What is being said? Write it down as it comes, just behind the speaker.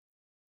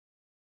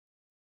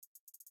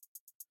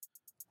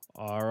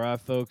All right,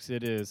 folks,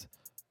 it is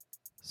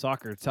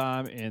soccer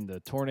time in the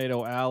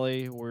Tornado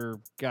Alley. We've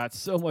got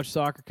so much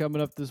soccer coming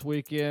up this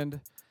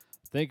weekend.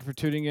 Thank you for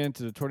tuning in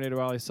to the Tornado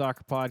Alley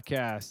Soccer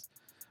Podcast.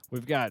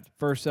 We've got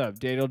first up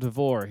Daniel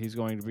DeVore. He's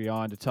going to be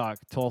on to talk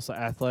Tulsa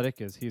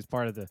Athletic as he's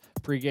part of the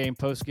pregame,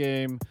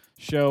 postgame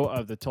show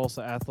of the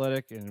Tulsa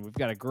Athletic. And we've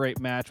got a great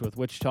match with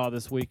Wichita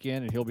this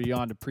weekend, and he'll be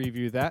on to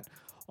preview that.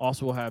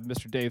 Also, we'll have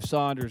Mr. Dave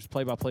Saunders,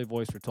 play-by-play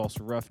voice for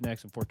Tulsa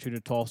Roughnecks and Fortuna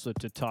Tulsa,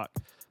 to talk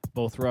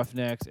both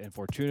Roughnecks and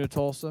Fortuna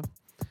Tulsa.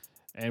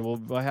 And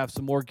we'll have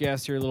some more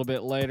guests here a little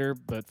bit later.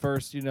 But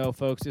first,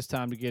 folks, it's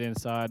time to get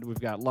inside. We've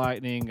got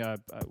lightning.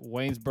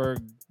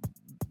 Waynesburg,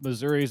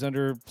 Missouri's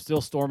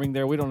still storming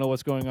there. We don't know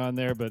what's going on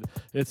there, but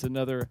it's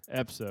another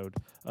episode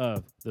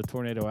of the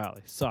Tornado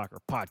Alley Soccer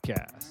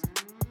Podcast.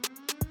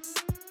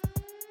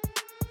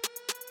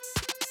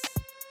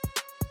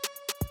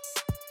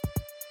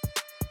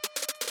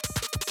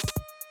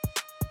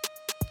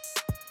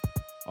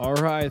 All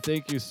right,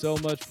 thank you so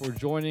much for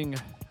joining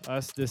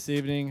us this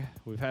evening.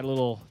 We've had a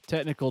little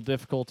technical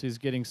difficulties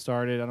getting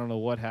started. I don't know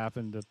what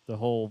happened. The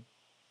whole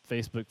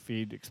Facebook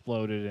feed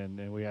exploded,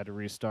 and we had to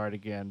restart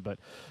again. But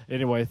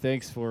anyway,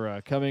 thanks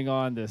for coming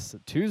on this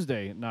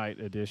Tuesday night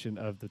edition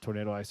of the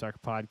Tornado Alley Soccer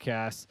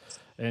Podcast.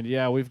 And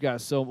yeah, we've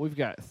got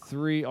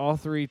all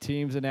three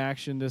teams in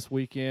action this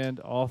weekend.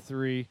 All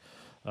three,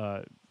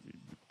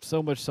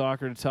 so much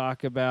soccer to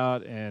talk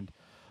about.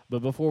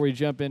 But before we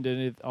jump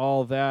into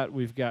all that,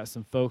 we've got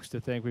some folks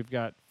to thank. We've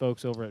got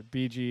folks over at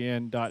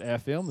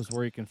bgn.fm is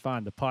where you can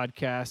find the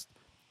podcast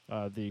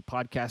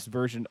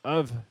version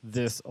of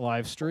this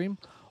live stream.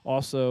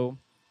 Also,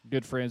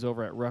 good friends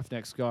over at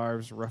Roughneck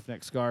Scarves,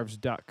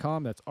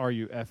 roughneckscarves.com. That's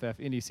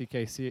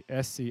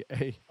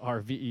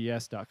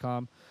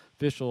RUFFNECKSCARVES.com.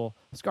 Official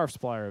scarf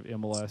supplier of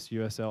MLS,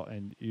 USL,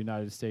 and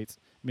United States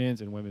men's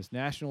and women's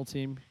national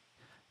team.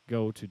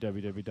 Go to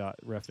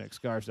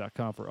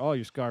www.roughneckscarves.com for all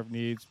your scarf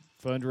needs,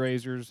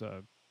 fundraisers,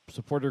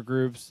 supporter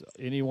groups,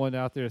 anyone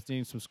out there that's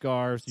needing some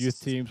scarves, youth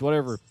teams,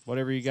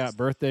 whatever you got,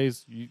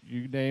 birthdays,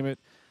 you name it.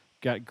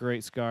 Got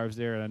great scarves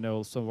there, and I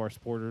know some of our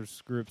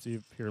supporters groups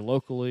here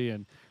locally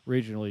and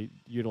regionally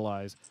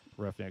utilize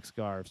Roughneck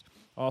Scarves.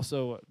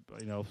 Also,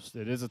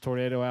 it is a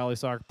Tornado Alley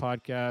Soccer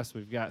Podcast.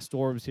 We've got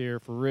storms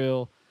here for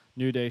real,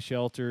 New Day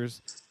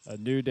Shelters,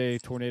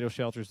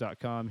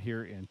 newdaytornadoshelters.com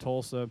here in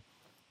Tulsa.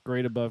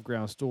 Great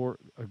above-ground store.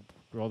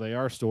 Well, they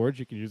are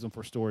storage. You can use them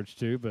for storage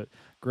too, but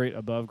great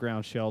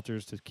above-ground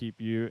shelters to keep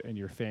you and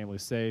your family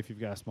safe. You've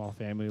got a small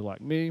family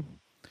like me.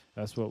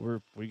 That's what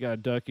we got to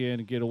duck in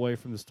and get away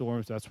from the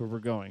storms. That's where we're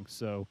going.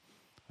 So,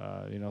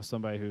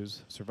 somebody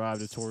who's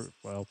survived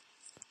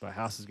my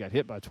house has got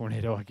hit by a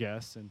tornado, I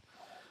guess. And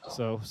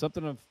so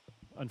something I'm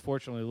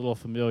unfortunately a little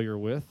familiar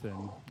with,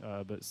 and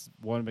but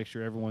want to make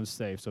sure everyone's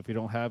safe. So if you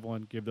don't have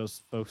one, give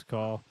those folks a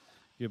call.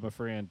 Give my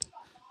friend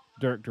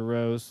Dirk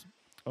DeRose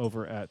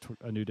over at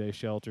A New Day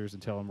Shelters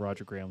and tell him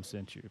Roger Graham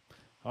sent you.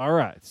 All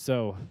right.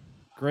 So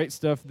great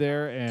stuff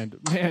there. And,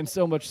 man,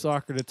 so much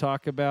soccer to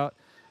talk about.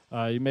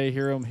 You may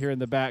hear him here in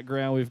the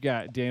background. We've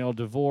got Daniel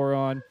DeVore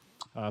on,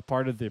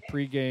 part of the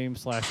pregame /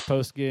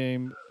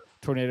 postgame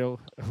Tornado.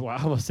 Well,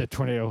 I almost said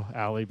Tornado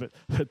Alley, but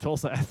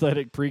Tulsa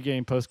Athletic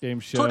pregame,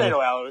 postgame show.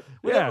 Tornado Alley.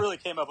 We never really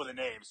came up with a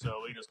name,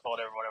 so we just called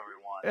everyone whatever we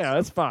want. Yeah,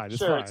 that's fine.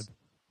 It's fine.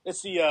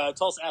 It's the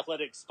Tulsa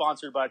Athletic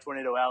sponsored by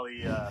Tornado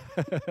Alley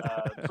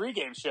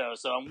pregame show,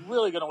 so I'm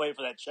really going to wait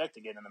for that check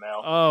to get in the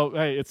mail. Oh,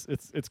 hey,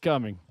 it's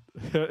coming.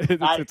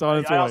 It's on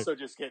its way.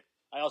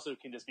 I also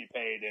can just be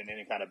paid in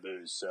any kind of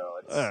booze, so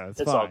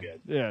it's fine. all good.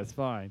 Yeah, it's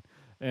fine.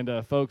 And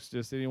folks,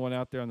 just anyone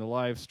out there on the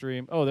live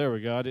stream. Oh, there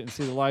we go. I didn't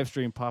see the live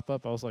stream pop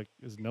up. I was like,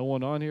 is no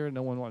one on here?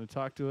 No one wanting to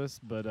talk to us?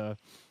 But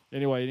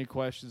anyway, any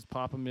questions,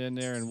 pop them in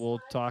there, and we'll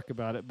talk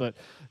about it. But,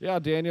 yeah,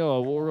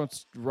 Daniel, we're going to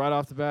right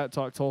off the bat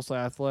talk Tulsa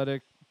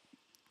Athletic.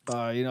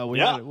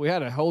 We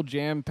had a whole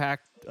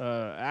jam-packed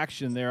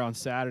action there on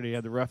Saturday.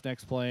 Had the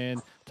Roughnecks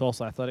playing,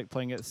 Tulsa Athletic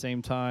playing at the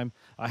same time.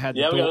 I had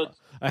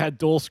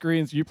dual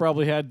screens. You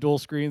probably had dual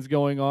screens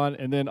going on,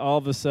 and then all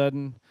of a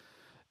sudden,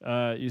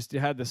 you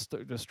had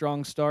the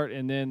strong start,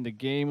 and then the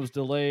game was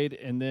delayed,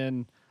 and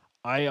then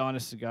I,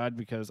 honest to God,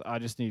 because I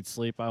just need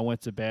sleep, I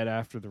went to bed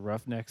after the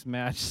Roughnecks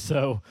match.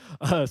 So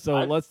let's.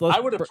 I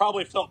would have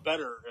probably felt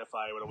better if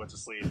I would have went to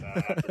sleep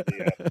after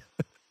the.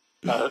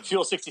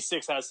 Fuel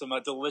 66 has some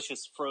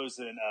delicious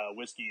frozen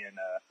whiskey and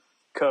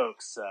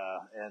Cokes,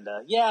 and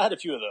I had a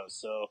few of those.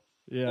 So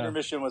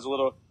intermission was a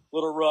little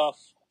rough.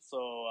 So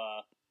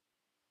I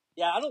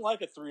don't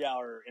like a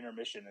 3-hour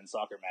intermission in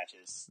soccer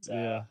matches.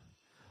 They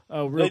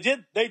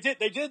did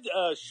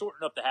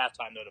shorten up the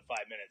halftime though to 5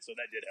 minutes, so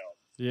that did help.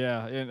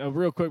 Yeah, and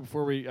real quick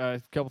before we a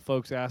couple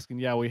folks asking,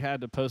 we had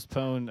to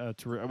postpone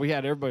we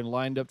had everybody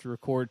lined up to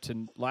record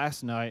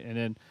last night, and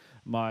then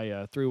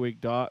my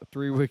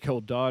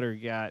 3-week-old daughter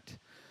got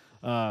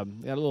a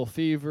little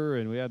fever,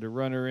 and we had to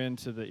run her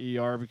into the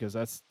ER because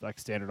that's like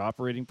standard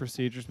operating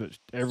procedures. But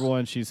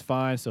she's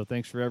fine. So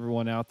thanks for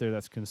everyone out there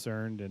that's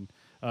concerned. And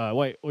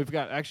we've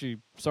got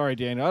sorry,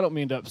 Daniel, I don't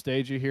mean to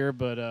upstage you here,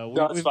 but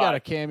we've got a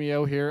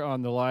cameo here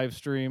on the live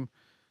stream.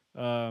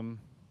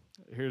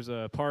 here's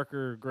a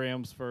Parker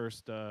Graham's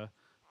first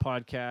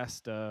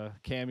podcast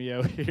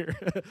cameo here.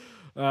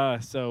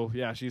 So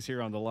yeah, she's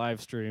here on the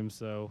live stream.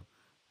 So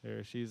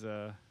here she's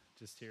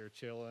just here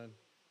chilling.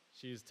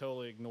 She's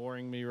totally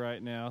ignoring me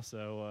right now.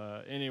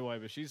 So anyway,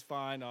 but she's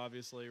fine,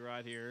 obviously,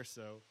 right here.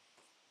 So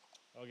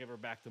I'll give her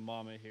back to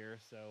Mama here.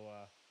 So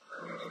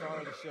star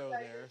of the show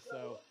there.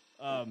 So.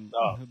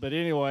 But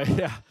anyway,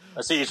 yeah.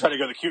 I see you trying to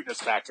go the cuteness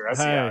factor. I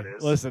see how it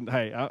is. Listen,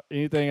 I've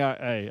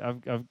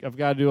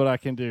got to do what I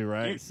can do,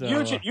 right?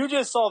 You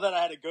just saw that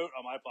I had a goat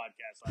on my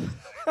podcast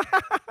last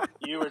night.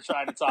 You were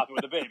trying to talk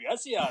with a baby. I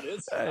see how it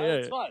is.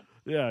 It's fun.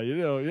 Yeah,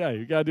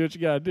 you got to do what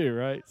you got to do,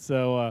 right?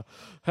 So,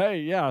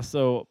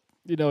 so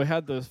we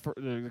had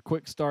the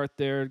quick start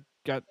there.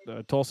 Got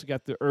Tulsa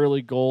got the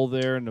early goal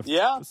there in the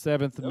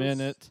 7th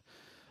minute.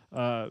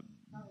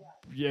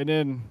 And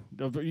then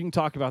you can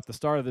talk about the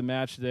start of the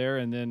match there,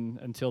 and then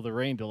until the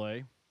rain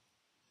delay.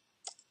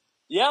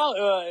 Yeah,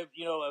 it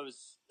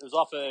was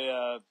off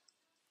a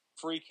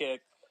free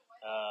kick.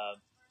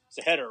 It's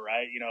a header,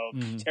 right?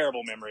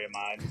 Terrible memory of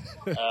mine.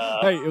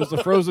 Hey, it was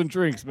the frozen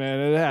drinks,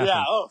 man. It happened.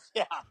 Yeah. Oh,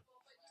 yeah.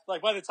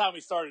 Like by the time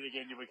we started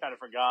again, we kind of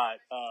forgot.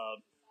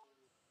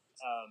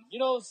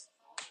 It's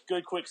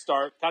good quick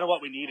start, kind of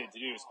what we needed to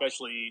do,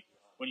 especially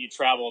when you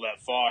travel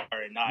that far at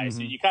night. Mm-hmm.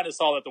 So you kind of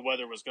saw that the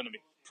weather was going to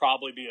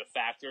probably be a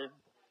factor.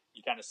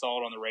 You kind of saw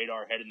it on the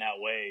radar heading that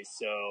way.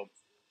 So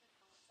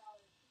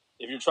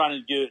if you're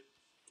trying to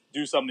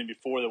do something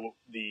before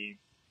the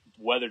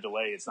weather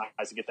delay, it's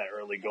nice to get that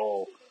early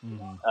goal.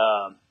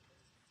 Mm-hmm.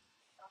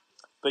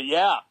 But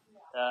yeah,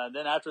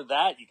 then after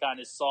that, you kind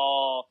of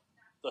saw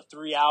the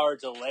 3-hour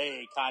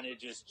delay kind of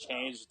just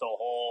changed the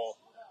whole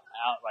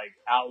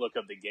outlook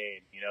of the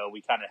game.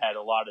 We kind of had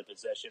a lot of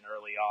possession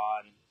early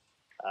on.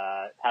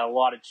 Had a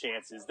lot of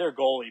chances. Their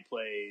goalie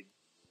played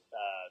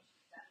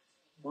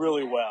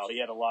really well. He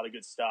had a lot of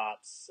good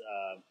stops.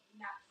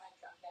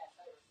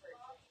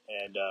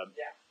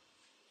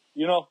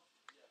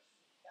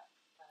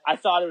 I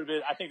thought it would have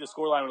been. I think the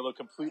scoreline would have looked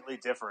completely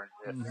different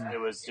if it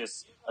was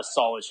just a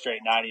solid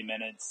straight 90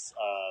 minutes.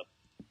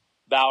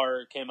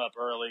 Bauer came up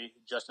early.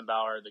 Justin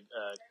Bauer, the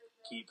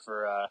keep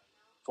for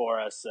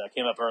us,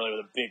 came up early with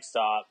a big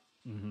stop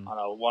on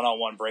a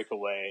one-on-one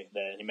breakaway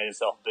that he made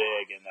himself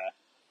big, and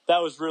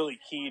that was really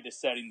key to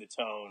setting the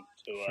tone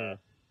to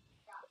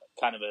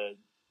kind of a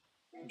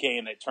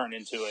game that turned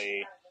into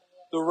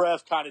the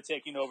ref kind of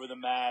taking over the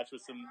match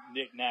with some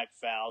knick-knack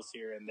fouls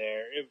here and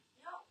there.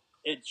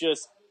 It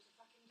just,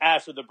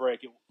 after the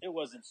break, it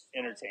wasn't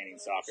entertaining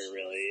soccer,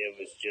 really. It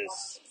was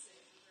just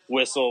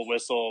whistle,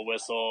 whistle,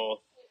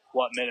 whistle.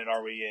 What minute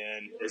are we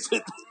in? Is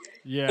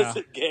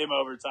it game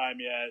over time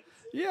yet?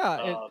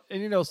 Yeah,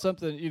 and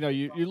something,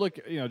 you look,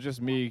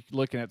 just me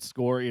looking at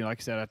score,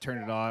 like I said, I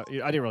turned it off. I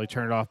didn't really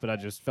turn it off, but I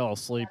just fell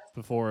asleep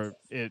before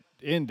it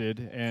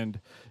ended.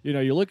 And,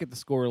 you look at the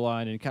score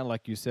line, and kind of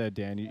like you said,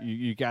 Dan,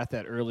 you got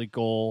that early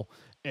goal,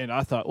 and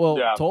I thought,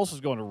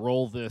 Tulsa's going to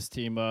roll this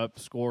team up,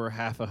 score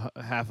half of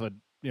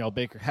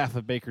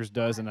Baker's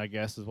dozen, I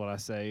guess is what I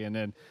say. And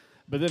then,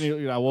 but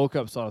then I woke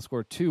up, saw the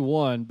score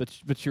 2-1.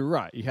 But you're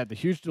right, you had the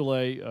huge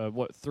delay,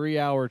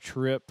 3-hour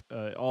trip,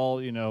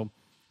 all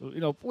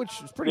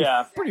which is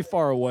pretty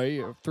far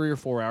away, 3 or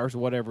 4 hours,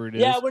 whatever it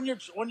is. Yeah, when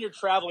you're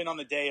traveling on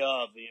the day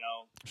of,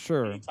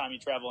 sure. Anytime you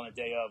travel on a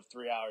day of,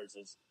 3 hours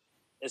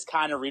is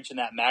kind of reaching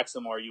that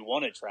maximum where you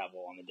want to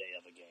travel on the day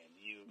of a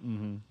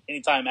game.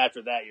 Anytime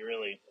after that, you're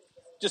really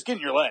just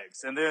getting your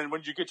legs, and then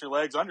when you get your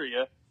legs under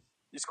you,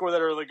 you score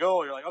that early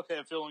goal. You're like, okay,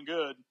 I'm feeling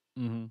good.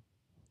 Mm-hmm.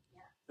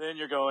 Then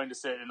you're going to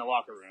sit in the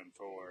locker room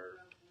for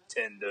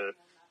 10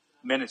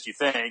 minutes, you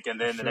think,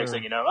 and then the next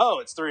thing you know,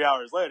 it's 3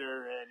 hours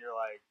later, and you're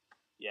like,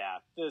 yeah,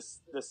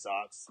 this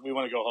sucks. We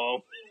want to go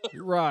home.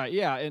 Right,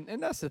 yeah,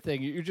 and that's the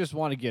thing. You just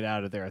want to get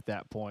out of there at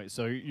that point.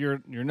 So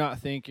you're not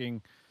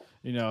thinking,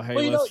 hey,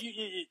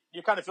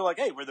 you kind of feel like,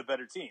 hey, we're the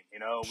better team.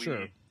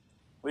 Sure.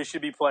 We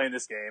should be playing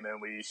this game,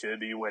 and we should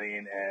be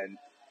winning.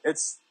 And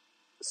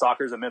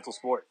soccer's a mental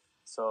sport.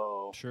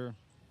 So sure.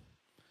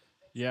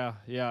 Yeah,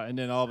 and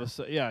then all of a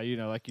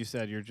sudden, like you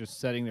said, you're just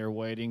sitting there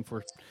waiting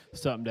for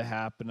something to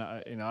happen.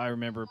 I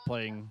remember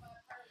playing,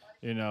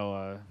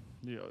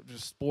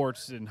 just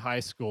sports in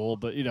high school,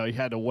 but you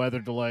had a weather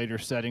delay. You're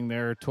sitting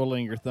there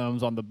twiddling your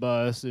thumbs on the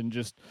bus, and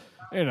just,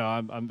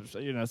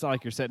 it's not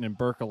like you're sitting in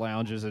Burka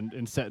lounges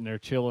and sitting there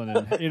chilling,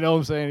 and you know what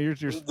I'm saying.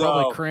 You're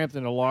probably cramped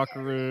in a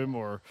locker room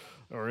or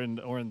in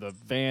the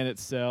van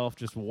itself,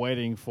 just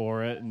waiting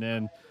for it, and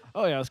then.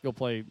 Oh yeah, let's go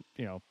play.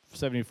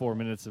 74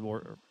 minutes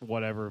or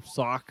whatever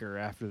soccer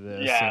after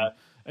this. Yeah,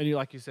 and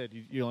like you said,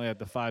 you only had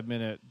the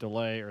 5-minute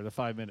delay or the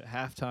 5-minute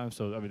halftime.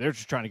 So they're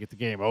just trying to get the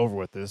game over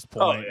with at this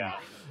point. Oh yeah,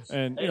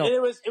 and it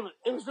was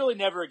really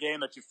never a game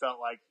that you felt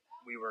like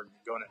we were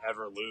going to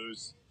ever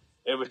lose.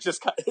 It was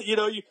just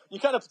you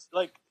kind of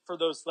like, for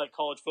those like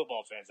college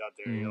football fans out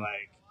there, you're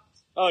like,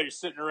 oh, you're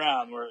sitting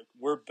around.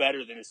 We're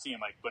better than this team.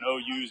 Like when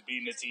OU's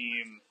beating the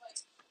team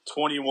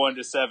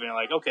 21-7,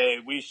 like, okay,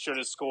 we should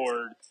have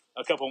scored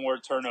a couple more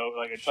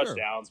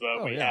touchdowns,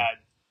 but we had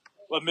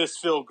a missed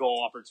field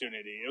goal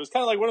opportunity. It was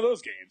kind of like one of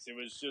those games. It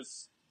was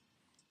just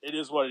it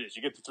is what it is.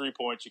 You get the 3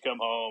 points, you come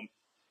home,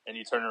 and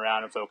you turn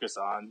around and focus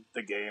on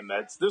the game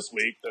that's this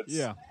week.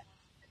 That's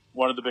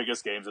one of the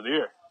biggest games of the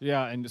year.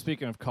 Yeah, and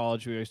speaking of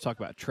college, we always talk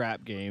about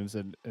trap games,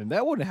 and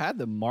that one had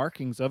the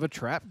markings of a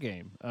trap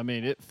game. I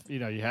mean,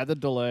 you had the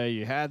delay,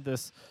 you had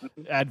this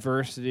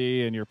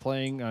adversity, and you're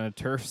playing on a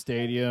turf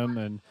stadium,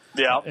 and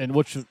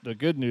which the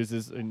good news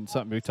is, and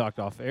something we talked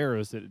off air,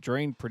 is that it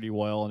drained pretty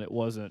well, and it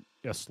wasn't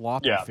a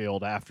sloppy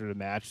field after the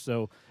match,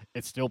 so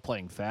it's still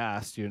playing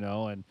fast,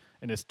 and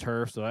it's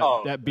turf,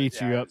 so that beats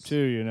you up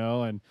too,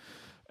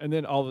 and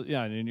then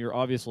and you're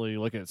obviously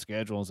looking at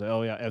schedule and say,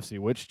 oh yeah, FC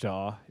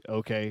Wichita.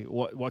 Okay,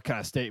 what kind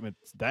of statement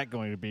is that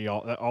going to be?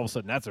 All of a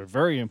sudden, that's a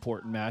very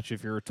important match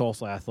if you're a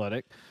Tulsa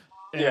Athletic.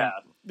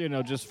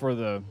 And, just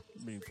for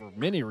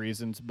many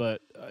reasons, but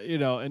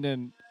and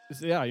then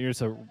you're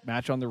just a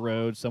match on the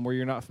road somewhere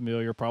you're not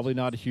familiar, probably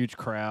not a huge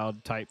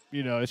crowd type.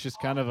 It's just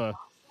kind of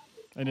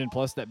and then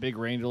plus that big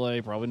rain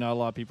delay, probably not a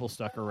lot of people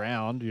stuck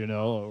around,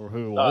 or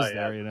who was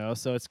there,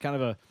 so it's kind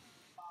of a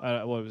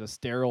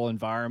sterile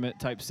environment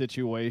type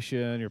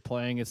situation. You're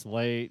playing, it's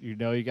late, you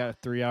got a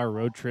 3-hour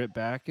road trip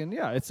back, and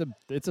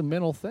it's a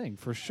mental thing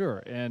for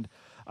sure. And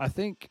I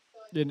think,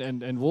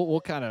 and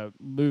we'll kind of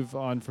move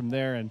on from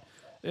there. And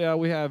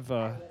we have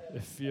a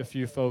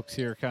few folks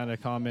here kind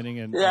of commenting,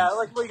 and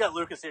like we got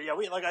Lucas here. Yeah,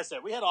 like I said,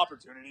 we had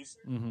opportunities.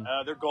 Mm-hmm.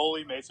 Their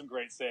goalie made some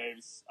great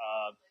saves.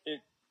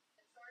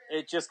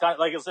 It just kind of,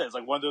 like I said, it's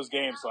like one of those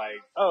games.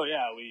 Like, oh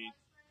yeah, we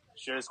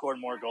should have scored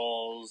more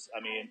goals.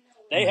 I mean,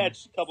 they had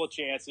a couple of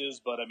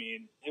chances, but, I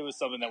mean, it was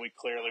something that we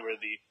clearly were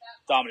the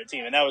dominant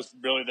team, and that was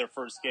really their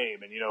first game.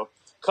 And,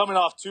 coming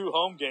off 2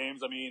 home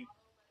games, I mean,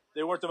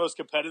 they weren't the most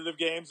competitive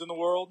games in the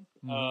world.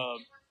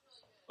 Mm-hmm.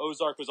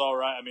 Ozark was all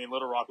right. I mean,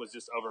 Little Rock was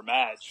just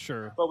overmatched.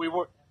 Sure. But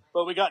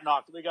we got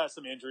knocked. We got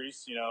some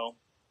injuries,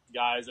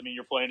 guys. I mean,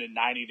 you're playing in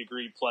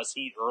 90-degree plus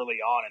heat early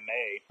on in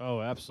May.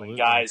 Oh, absolutely.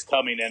 Guys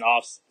coming in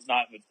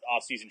not with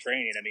off-season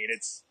training. I mean,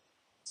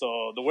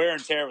 so the wear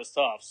and tear was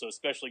tough, so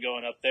especially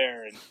going up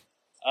there. And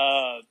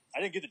I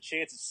didn't get the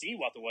chance to see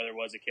what the weather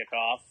was at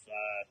kickoff.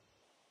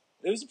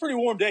 It was a pretty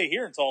warm day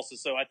here in Tulsa,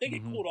 so I think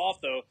it cooled off,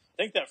 though. I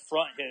think that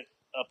front hit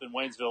up in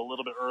Waynesville a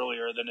little bit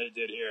earlier than it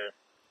did here.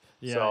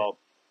 Yeah. So,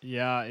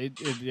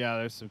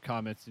 there's some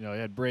comments. He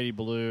had Brady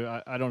Blue.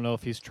 I don't know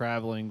if he's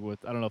traveling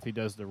with – I don't know if he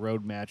does the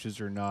road matches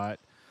or not.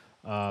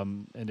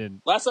 And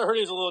then last I heard,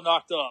 he was a little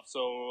knocked up,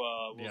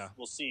 so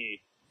we'll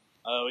see.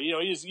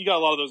 You got a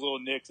lot of those little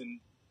nicks and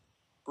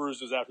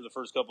bruises after the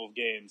first couple of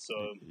games.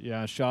 So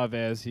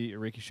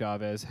Ricky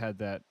Chavez had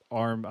that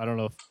arm. I don't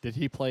know did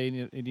he play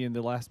in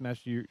the last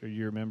match? You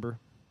remember?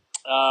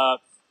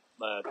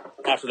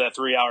 After that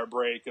 3-hour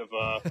break of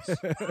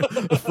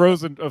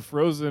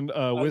frozen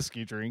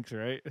whiskey drinks,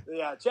 right?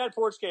 Yeah, Chad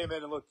Porch came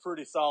in and looked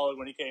pretty solid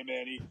when he came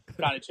in. He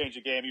kind of changed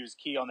the game. He was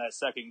key on that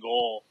second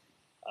goal.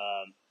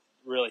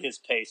 Really, his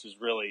pace was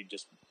really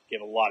just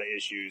gave a lot of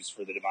issues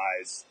for the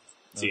Demise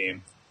team.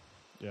 Okay.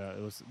 Yeah,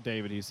 it was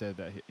David. He said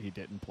that he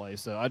didn't play,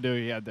 so I knew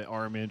he had the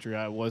arm injury.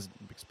 I wasn't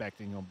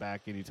expecting him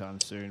back anytime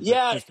soon.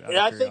 Yeah, I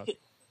think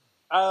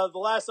the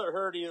last I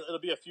heard, it'll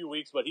be a few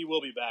weeks, but he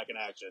will be back in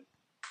action.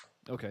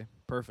 Okay,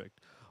 perfect.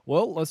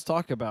 Well, let's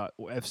talk about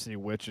FC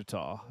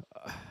Wichita.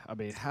 I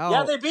mean, how?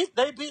 Yeah,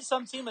 they beat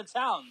some team in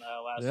town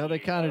last week. Yeah, they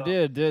kind of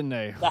did, didn't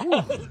they?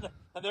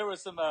 There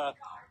was some a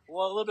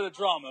little bit of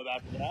drama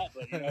after that,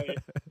 but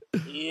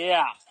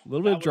yeah, a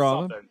little bit of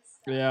drama. Something.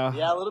 Yeah,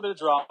 a little bit of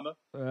drama.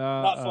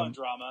 Not fun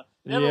drama.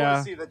 Never want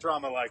to see the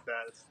drama like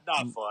that. It's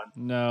not fun.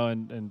 No,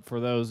 and for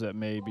those that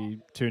may be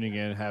tuning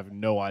in and have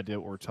no idea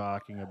what we're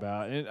talking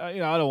about, and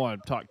I don't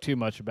want to talk too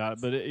much about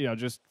it, but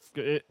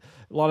a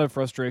lot of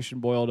frustration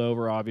boiled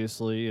over,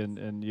 obviously,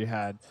 and you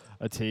had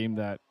a team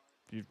that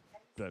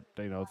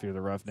if you're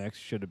the Roughnecks,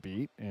 should have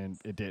beat, and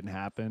it didn't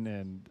happen.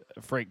 And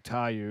Frank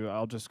Tayu,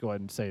 I'll just go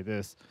ahead and say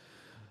this: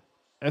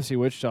 FC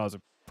Wichita is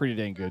a pretty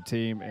dang good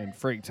team, and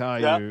Frank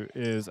Tayu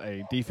is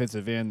a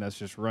defensive end that's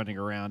just running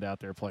around out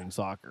there playing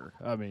soccer.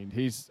 I mean,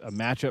 he's a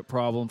matchup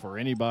problem for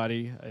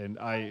anybody, and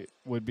I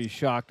would be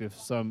shocked if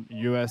some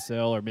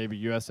USL or maybe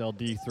USL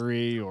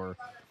D3 or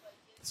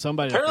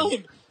somebody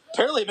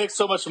apparently makes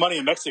so much money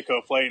in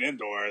Mexico playing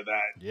indoor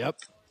that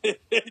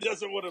he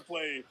doesn't want to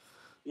play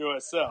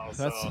USL.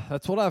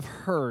 That's what I've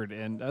heard,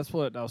 and that's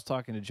what I was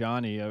talking to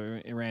Johnny.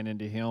 I ran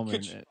into him,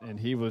 and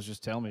he was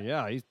just telling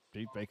me,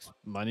 he makes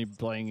money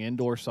playing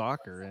indoor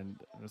soccer, and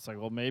it's like,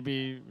 well,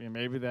 maybe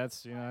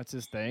that's that's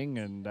his thing,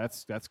 and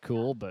that's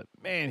cool. But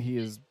man, he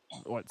is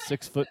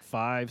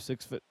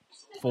 6'5",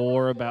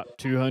 6'4", about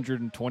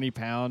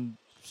 220-pound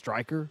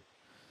striker.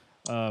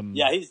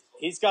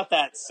 He's got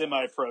that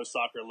semi-pro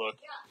soccer look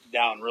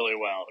down really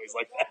well. He's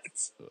like that.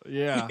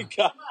 Yeah.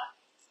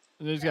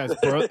 And this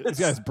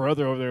guy's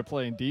brother over there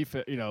playing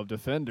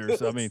defender.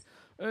 So I mean,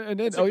 and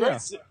then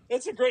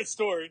it's a great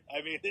story.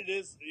 I mean, it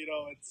is.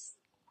 It's.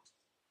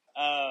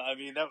 I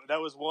mean,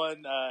 that was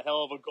one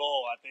hell of a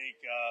goal. I think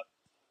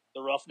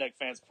the Roughneck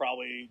fans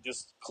probably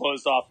just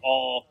closed off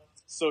all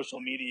social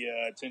media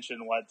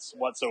attention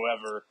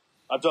whatsoever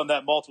I've done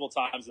that multiple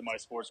times in my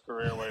sports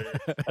career where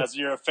as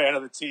you're a fan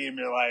of the team,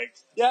 you're like,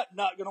 yeah,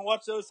 not going to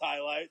watch those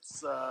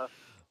highlights.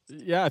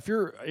 Yeah, if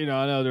you're, I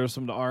know there's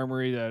some of the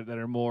Armory that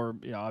are more,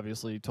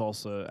 obviously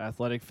Tulsa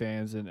Athletic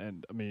fans,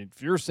 and I mean,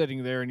 if you're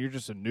sitting there and you're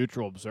just a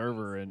neutral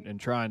observer and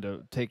trying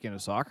to take in a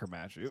soccer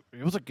match,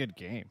 it was a good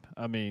game.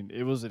 I mean,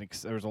 it was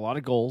there was a lot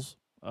of goals.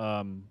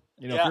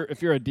 Yeah.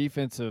 If you're a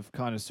defensive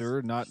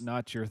connoisseur,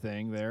 not your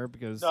thing there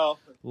because No.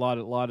 a lot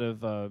of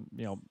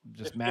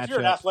just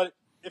matchups.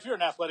 If you're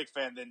an athletic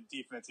fan, then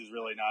defense is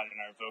really not in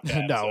our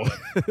vocab. No,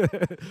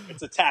 so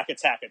it's attack.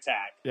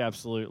 Yeah,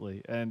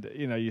 absolutely. And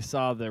you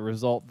saw the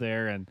result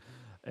there, and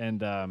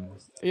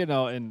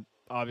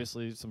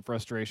obviously some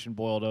frustration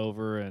boiled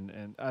over,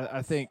 and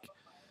I think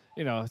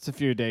it's a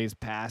few days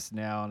past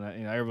now,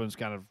 and everyone's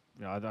kind of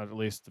at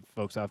least the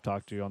folks I've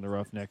talked to on the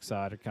Roughneck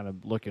side are kind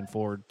of looking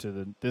forward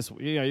to this.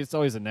 It's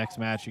always the next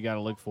match you got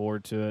to look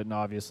forward to it, and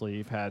obviously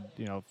you've had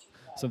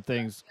some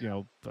things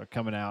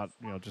coming out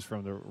just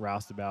from the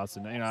roustabouts,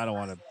 and I don't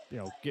want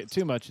to get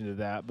too much into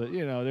that, but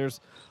there's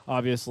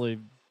obviously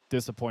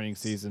disappointing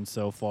season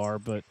so far,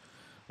 but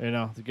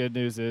the good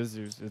news is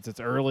it's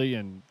early,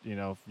 and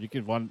you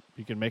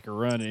can make a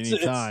run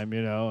anytime,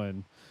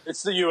 and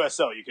it's the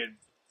USO.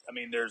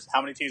 There's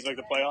how many teams make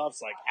the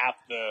playoffs? Like half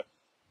the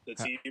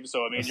team.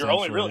 So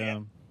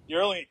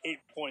you're only 8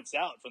 points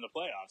out from the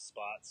playoff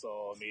spot.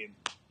 So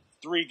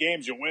 3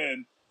 games you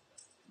win,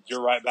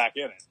 you're right back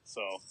in it.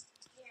 So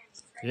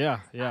yeah,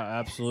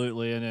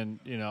 absolutely. And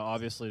then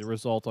obviously the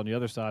result on the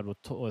other side with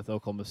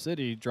Oklahoma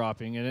City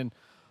dropping, and then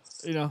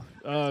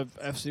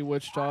FC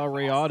Wichita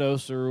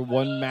Rayados are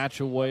one match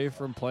away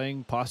from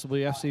playing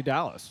possibly FC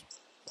Dallas.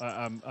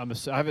 I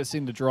haven't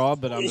seen the draw,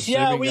 but I'm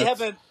assuming we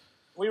haven't.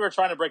 We were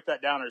trying to break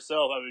that down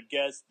ourselves. I would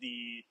guess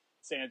the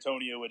San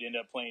Antonio would end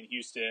up playing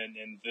Houston,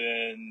 and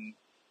then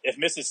if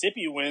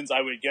Mississippi wins, I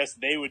would guess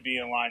they would be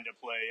in line to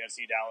play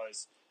FC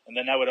Dallas, and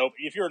then that would open.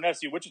 If you're an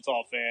FC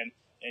Wichita fan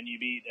and you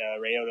beat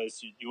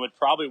Rayados, you would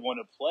probably want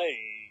to play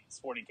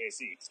Sporting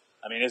KC.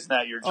 Isn't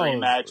that your dream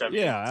match?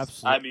 Yeah,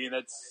 absolutely.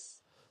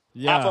 That's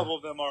half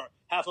of them are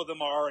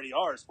already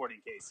Sporting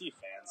KC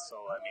fans, so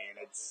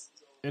it's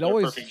a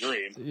perfect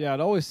dream. Yeah,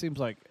 it always seems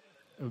like.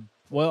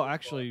 Well,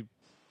 actually,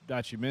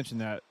 that you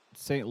mentioned that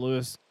St.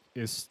 Louis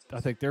I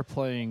think they're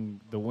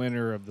playing the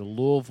winner of the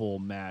Louisville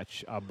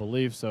match, I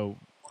believe. So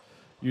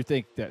you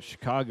think that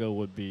Chicago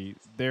would be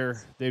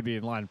there? They'd be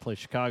in line to play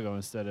Chicago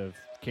instead of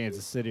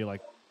Kansas City,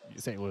 like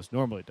St. Louis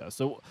normally does.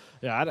 So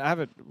yeah, I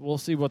haven't. We'll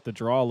see what the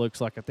draw looks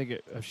like. I think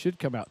it should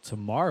come out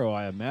tomorrow,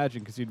 I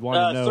imagine, because you'd want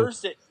to know.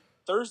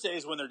 Thursday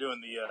is when they're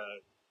doing the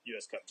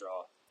U.S. Cup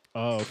draw.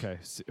 Oh, okay.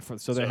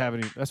 So they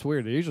haven't. That's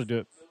weird. They usually do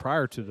it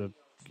prior to the.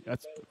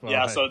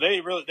 So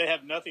they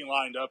have nothing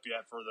lined up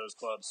yet for those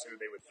clubs who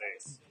they would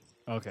face.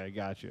 Okay,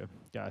 gotcha.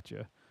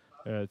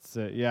 It's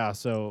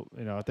so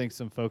I think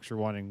some folks are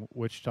wanting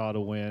Wichita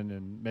to win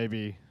and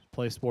maybe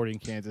play Sporting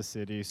Kansas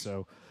City.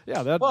 So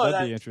yeah, that'd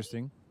be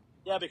interesting.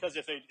 Yeah, because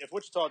if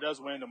Wichita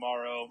does win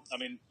tomorrow,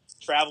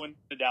 traveling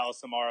to Dallas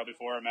tomorrow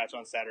before our match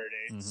on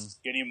Saturday,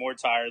 getting more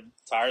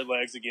tired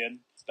legs again,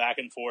 back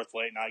and forth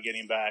late, not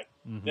getting back.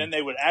 Then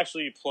they would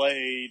actually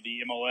play the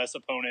MLS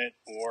opponent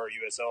or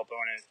USL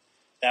opponent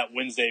that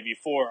Wednesday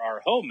before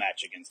our home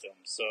match against them.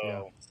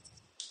 So,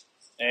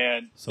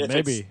 and so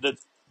maybe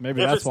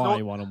that's why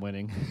you want them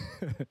winning.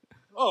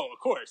 Oh, of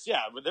course,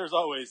 yeah. But there's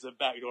always a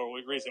backdoor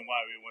reason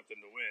why we want them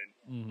to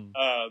win.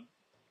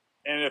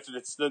 And if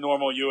it's the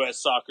normal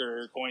U.S.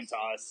 soccer coin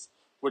toss,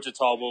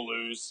 Wichita will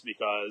lose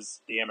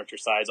because the amateur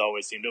sides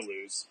always seem to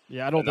lose.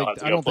 Yeah, I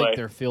don't think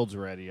their field's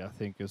ready. I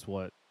think is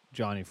what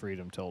Johnny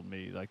Freedom told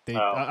me. Like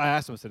I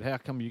asked him, I said, "Hey, how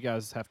come you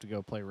guys have to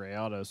go play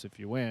Rayados if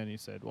you win?" He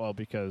said, "Well,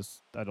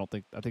 because I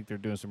think they're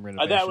doing some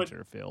renovations to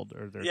their field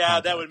or their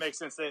complex." That would make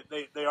sense.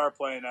 They are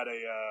playing at a.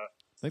 I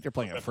think they're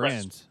playing at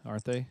Friends,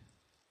 aren't they?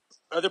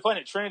 They're playing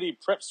at Trinity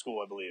Prep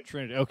School, I believe.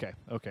 Trinity. Okay.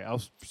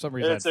 For some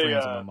reason, I had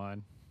Friends in my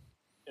mind.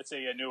 It's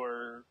a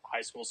newer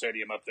high school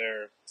stadium up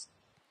there.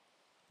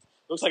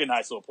 Looks like a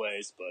nice little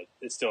place, but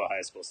it's still a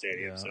high school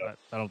stadium. Yeah, so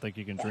I don't think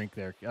you can drink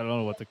there. I don't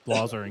know what the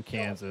laws are in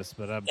Kansas,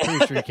 but I'm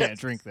pretty sure you can't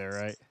drink there,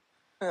 right?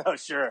 Oh,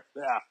 sure.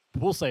 Yeah.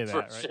 We'll say that,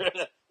 right? Sure.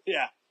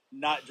 Yeah.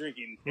 Not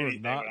drinking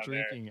anything. Not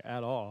drinking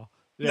at all.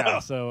 Yeah. No.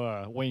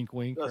 So, wink,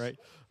 wink, right?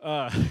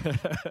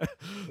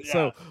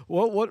 So,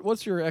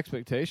 what's your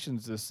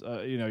expectations?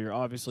 You're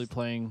obviously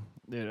playing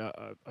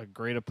a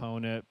great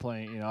opponent.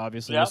 Playing,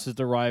 obviously this is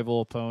the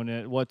rival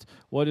opponent.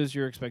 What is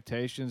your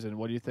expectations, and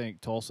what do you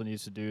think Tulsa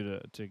needs to do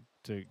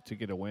to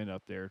get a win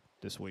up there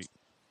this week?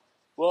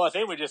 Well, I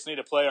think we just need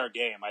to play our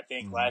game. I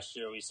think last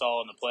year we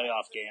saw in the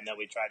playoff game that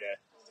we tried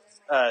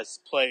to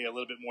play a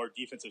little bit more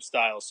defensive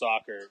style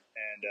soccer,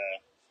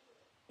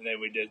 and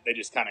they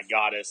just kind of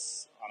got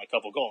us on a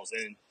couple goals.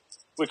 And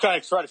we kind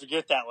of tried to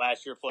forget that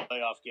last year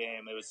playoff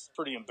game. It was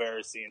pretty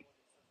embarrassing,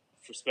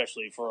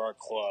 especially for our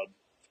club,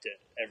 to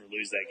ever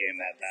lose that game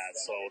that bad.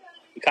 So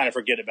we kind of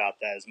forget about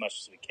that as much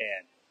as we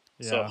can.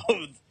 Yeah.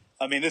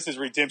 So, this is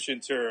redemption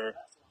tour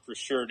for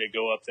sure to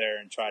go up there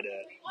and try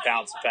to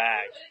bounce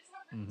back.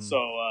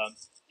 So,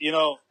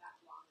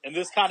 in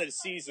this kind of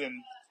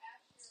season,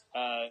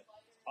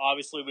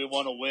 obviously we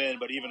want to win,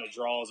 but even a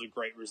draw is a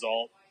great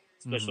result,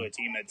 especially a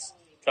team that's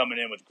coming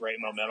in with great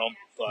momentum.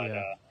 But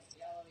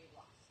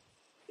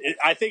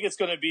I think it's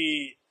going to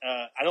be.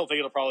 I don't think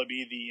it'll probably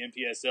be the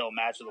NPSL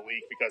match of the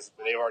week because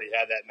they've already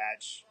had that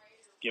match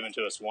given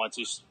to us once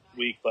this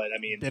week. But I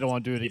mean, they don't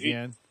want to do it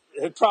again.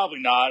 Probably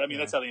not. I mean,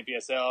 that's how the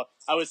NPSL.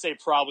 I would say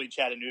probably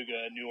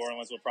Chattanooga and New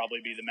Orleans will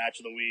probably be the match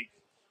of the week,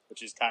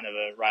 which is kind of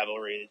a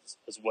rivalry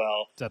as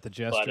well. Is that the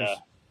Jesters? But,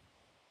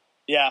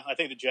 yeah, I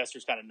think the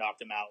Jesters kind of knocked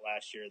them out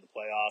last year in the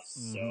playoffs,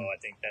 so I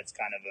think that's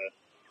kind of a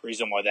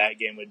reason why that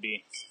game would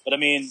be. But I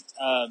mean,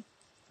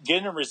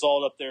 getting a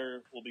result up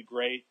there will be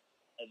great.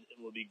 It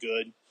will be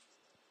good,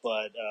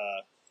 but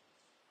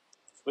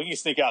we can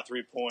sneak out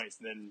 3 points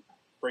and then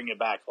bring it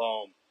back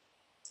home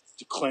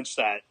to clinch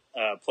that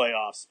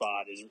playoff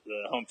spot. Is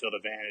the home field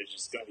advantage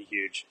is going to be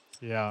huge.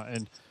 Yeah,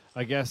 and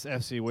I guess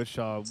FC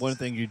Wichita, one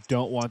thing you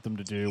don't want them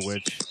to do,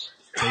 which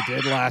they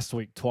did last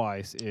week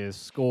twice, is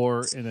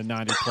score in the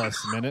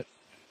 90-plus minute.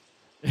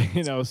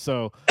 You know,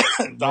 so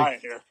dying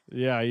here.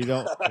 Yeah, you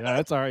don't. Yeah,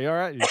 that's all right. You all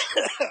right?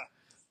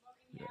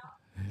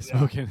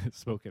 Smoking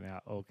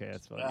out. Okay,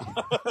 that's funny.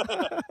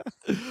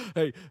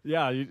 Hey,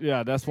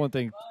 yeah. That's one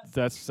thing.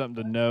 That's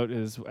something to note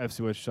is FC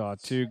Wichita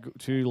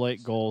two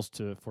late goals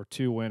for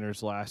two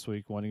winners last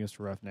week. One against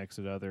Roughnecks,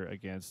 the other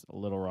against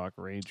Little Rock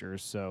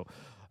Rangers. So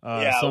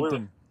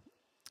something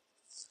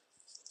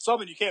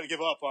you can't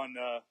give up on.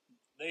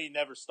 They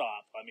never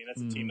stop. I mean,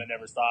 that's a team that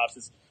never stops.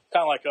 It's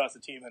kind of like us, a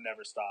team that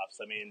never stops.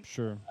 I mean,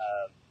 sure.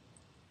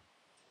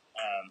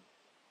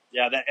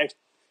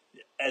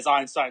 As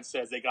Einstein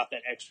says, they got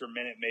that extra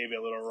minute, maybe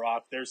a Little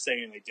Rock. They're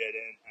saying they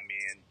didn't. I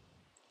mean,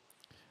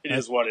 it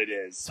is what it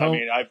is.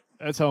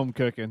 That's home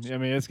cooking. I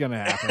mean, it's going to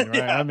happen, right?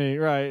 Yeah. I mean,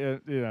 right?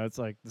 It's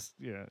like this.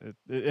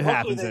 It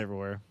happens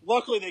everywhere.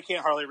 Luckily, they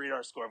can't hardly read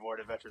our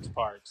scoreboard at Veterans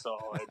Park, so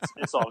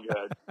it's all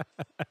good.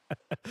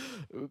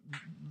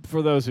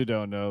 For those who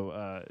don't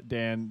know,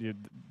 Dan,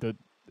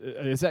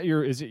 is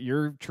it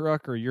your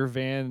truck or your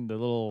van? The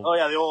little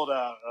the old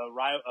the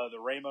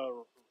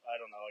Rhema. I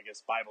don't know. I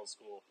guess Bible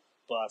school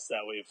bus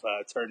that we've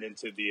turned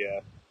into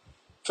the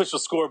official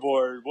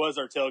scoreboard was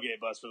our tailgate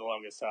bus for the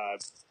longest time.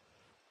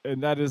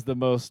 And that is the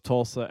most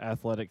Tulsa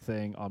athletic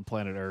thing on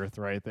planet Earth,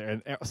 right there.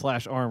 And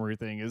 / Armory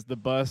thing is the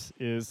bus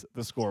is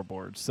the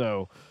scoreboard.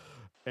 So,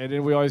 and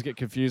then we always get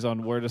confused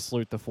on where to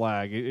salute the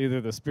flag. Either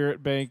the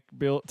Spirit Bank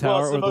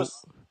tower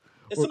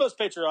it's the most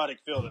patriotic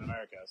field in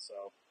America.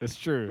 So it's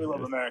true. We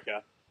love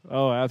America.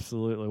 Oh,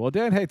 absolutely. Well,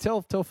 Dan, hey,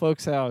 tell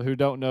folks who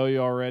don't know you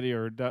already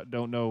or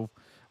don't know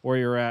where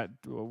you're at,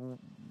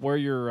 where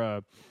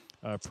your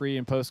pre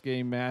and post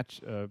game match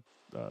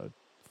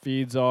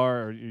feeds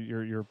are, or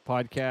your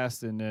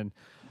podcast, and then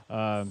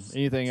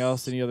anything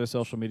else, any other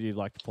social media you'd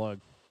like to plug.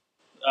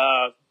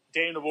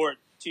 Daniel DeBoer,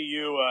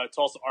 TU,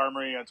 Tulsa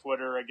Armory on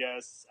Twitter, I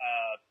guess.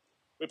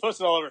 We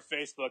post it all over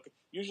Facebook.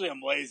 Usually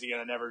I'm lazy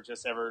and I never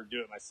just ever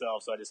do it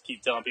myself, so I just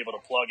keep telling people to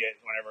plug it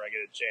whenever I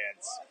get a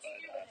chance.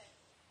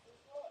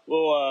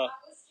 But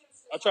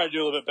I'll try to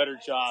do a little bit better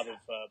job of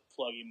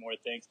plugging more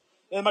things.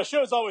 And my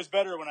show is always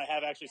better when I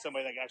have actually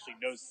somebody that actually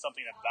knows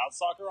something about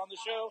soccer on the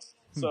show.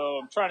 So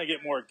I'm trying to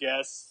get more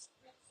guests.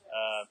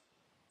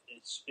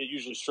 It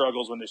usually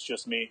struggles when it's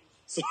just me.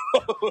 So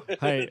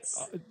hey,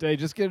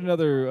 just get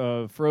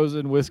another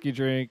frozen whiskey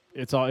drink.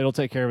 It'll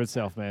take care of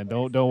itself, man.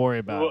 Don't worry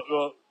about it.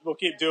 We'll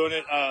keep doing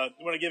it. I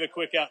want to give a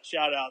quick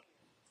shout out.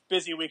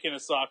 Busy weekend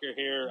of soccer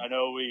here. I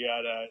know we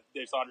got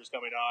Dave Saunders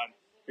coming on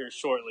here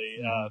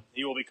shortly.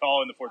 He will be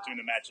calling the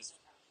Fortuna matches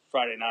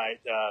Friday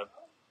night. A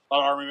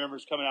lot of Army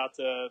members coming out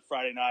to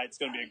Friday night. It's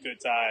going to be a good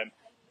time.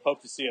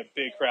 Hope to see a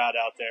big crowd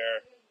out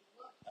there.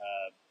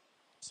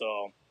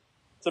 So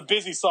it's a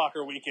busy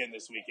soccer weekend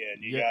this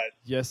weekend.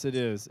 Yes, it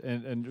is.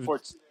 And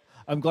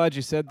I'm glad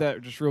you said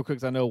that. Just real quick,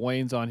 'cause I know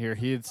Wayne's on here.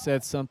 He had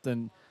said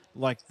something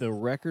like the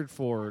record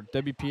for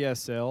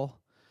WPSL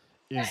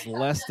is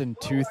less than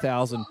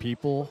 2,000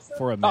 people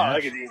for a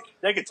match.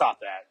 They could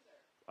top that.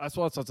 That's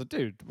what I was like,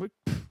 dude.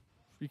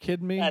 You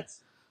kidding me?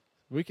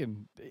 We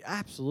can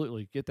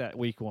absolutely get that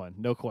week one,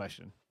 no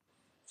question.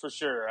 For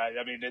sure.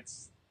 I mean,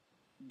 it's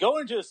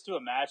going just to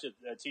a match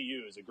at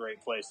TU is a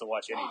great place to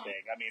watch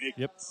anything. I mean,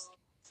 it's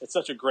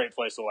such a great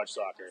place to watch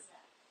soccer.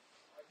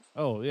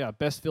 Oh yeah,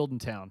 best field in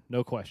town,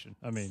 no question.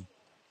 I mean,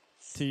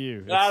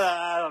 TU.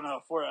 I don't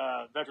know. For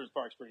Veterans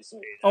Park's pretty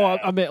sweet.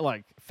 I meant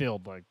like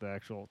field, like the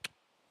actual.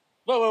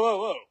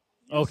 Whoa!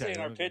 You're okay. saying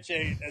our pitch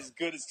ain't as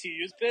good as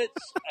TU's pitch?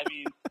 I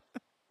mean.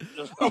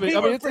 We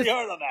worked pretty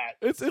hard on that.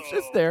 It's there.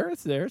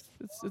 It's there. It's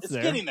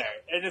there. Getting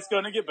there, and it's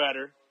going to get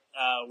better.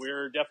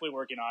 We're definitely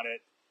working on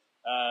it.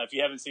 If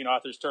you haven't seen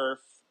Author's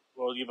Turf,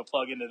 we'll give a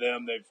plug into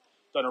them. They've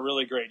done a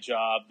really great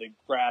job. The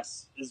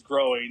grass is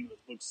growing. It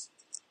looks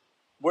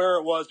where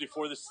it was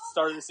before the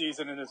start of the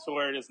season and it's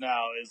where it is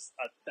now is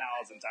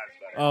 1,000 times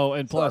better. Oh,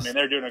 and plus, I mean,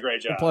 they're doing a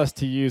great job. And plus,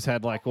 TU's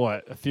had like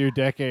a few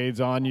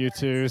decades on you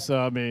too. So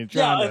I mean,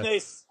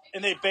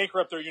 and they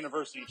bankrupt their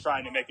university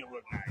trying to make it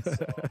look nice.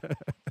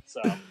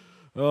 So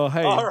Well, All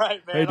hey,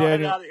 right, hey, man. I'll head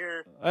Daniel. out of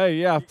here. Hey,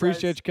 yeah, You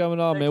appreciate guys, you coming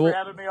on, thanks man. for Well,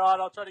 having me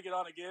on. I'll try to get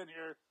on again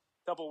here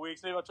a couple of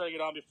weeks. Maybe I'll try to get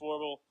on before.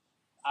 We'll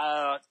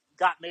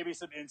got maybe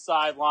some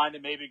inside line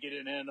and maybe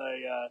getting in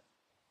an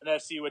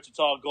FC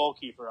Wichita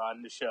goalkeeper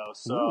on the show.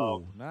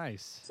 ooh,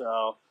 nice.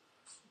 So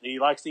he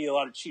likes to eat a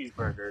lot of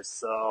cheeseburgers.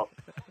 So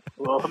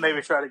we'll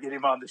maybe try to get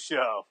him on the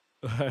show.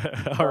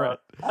 All right.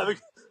 Have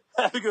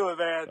a good one,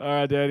 man. All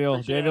right, Daniel.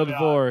 Appreciate Daniel having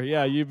me on. DeVore.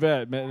 Yeah, you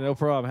bet, man. No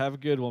problem. Have a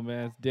good one,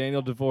 man. It's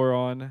Daniel DeVore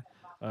on,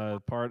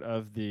 part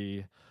of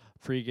the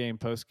pregame,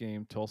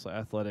 postgame Tulsa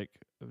Athletic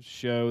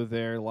show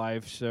there,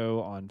 live show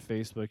on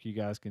Facebook. You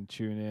guys can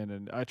tune in.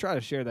 And I try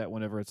to share that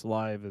whenever it's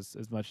live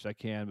as much as I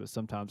can, but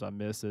sometimes I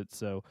miss it.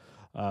 So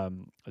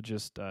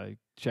just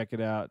check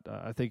it out.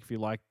 I think if you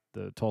like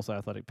the Tulsa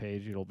Athletic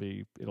page,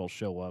 it'll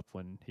show up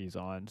when he's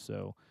on.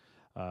 So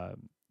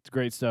it's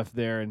great stuff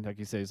there. And like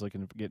you say, he's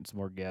looking to getting some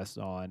more guests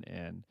on,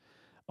 and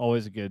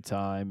always a good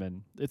time.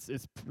 And it's a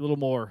little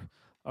more,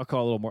 I'll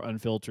call it a little more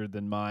unfiltered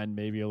than mine,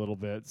 maybe a little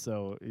bit.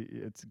 So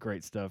it's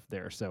great stuff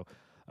there. So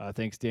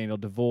thanks, Daniel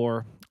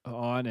DeVore,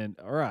 on. And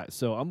all right,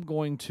 so I'm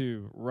going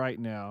to right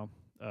now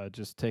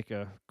just take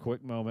a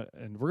quick moment,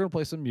 and we're going to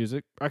play some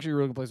music. Actually,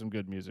 we're going to play some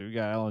good music. We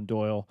got Alan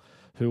Doyle,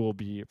 who will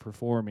be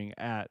performing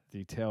at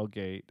the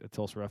tailgate, the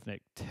Tulsa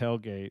Roughneck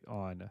tailgate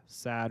on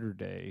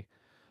Saturday,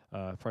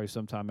 probably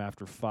sometime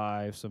after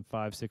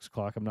 6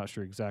 o'clock. I'm not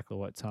sure exactly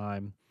what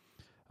time.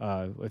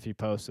 If he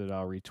posts it,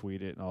 I'll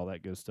retweet it and all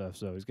that good stuff.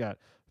 So he's got,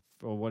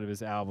 for one of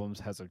his albums,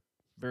 has a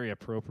very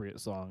appropriate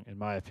song, in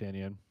my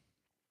opinion.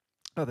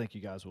 I think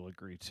you guys will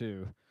agree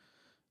too.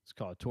 It's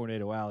called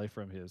Tornado Alley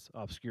from his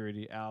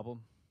Obscurity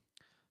album.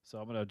 So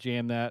I'm going to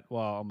jam that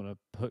while I'm going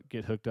to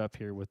get hooked up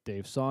here with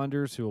Dave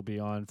Saunders, who will be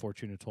on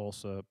Fortuna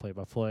Tulsa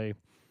play-by-play,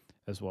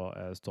 as well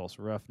as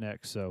Tulsa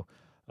Roughnecks. So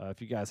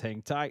if you guys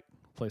hang tight,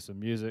 play some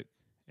music,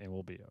 and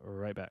we'll be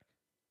right back.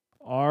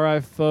 All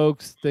right,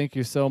 folks, thank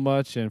you so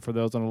much. And for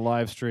those on the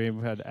live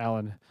stream, we had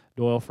Alan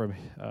Doyle from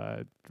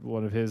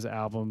one of his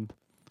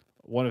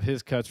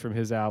cuts from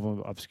his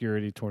album,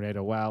 Obscurity,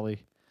 Tornado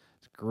Alley.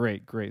 It's a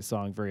great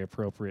song, very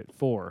appropriate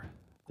for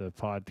the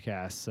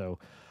podcast. So,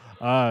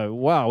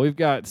 wow, we've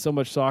got so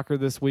much soccer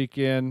this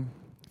weekend,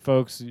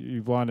 folks.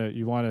 You want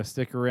to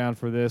stick around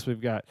for this.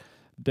 We've got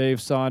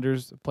Dave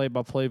Saunders,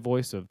 play-by-play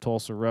voice of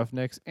Tulsa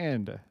Roughnecks,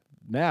 and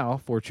now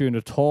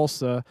Fortuna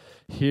Tulsa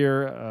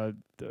here.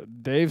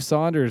 Dave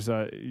Saunders,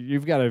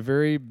 you've got a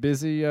very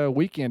busy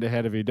weekend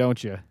ahead of you,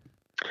 don't you?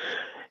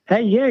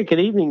 Hey, yeah, good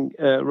evening,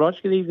 Rog.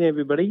 Good evening,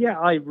 everybody. Yeah,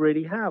 I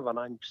really have, and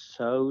I'm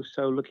so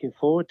looking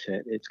forward to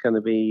it. It's going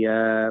to be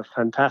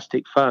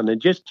fantastic fun. And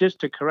just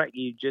to correct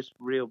you, just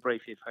real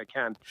brief, if I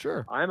can.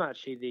 Sure. I'm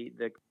actually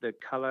the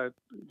color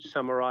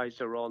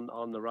summarizer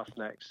on the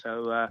Roughnecks.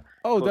 So,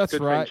 that's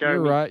right.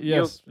 You're right.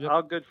 Yes. Yep.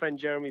 Our good friend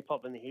Jeremy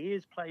Poplin, he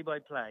is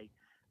play-by-play,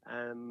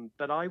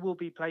 but I will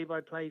be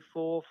play-by-play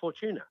for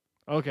Fortuna.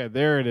 Okay,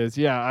 there it is.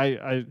 Yeah,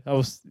 I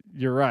was.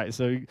 You're right.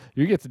 So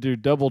you get to do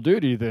double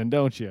duty then,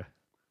 don't you?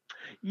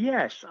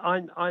 Yes,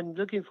 I'm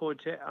looking forward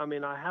to it. I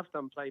mean, I have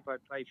done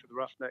play-by-play for the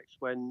Roughnecks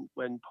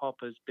when Pop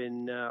has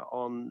been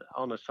on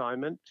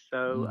assignment.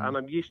 So, and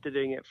I'm used to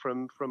doing it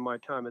from my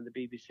time at the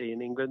BBC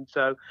in England.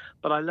 So,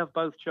 but I love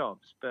both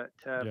jobs. But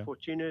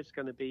Fortuna is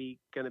going to be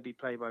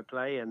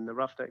play-by-play, and the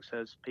Roughnecks,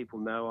 as people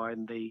know,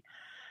 I'm the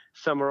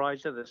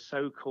summarizer, the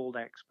so-called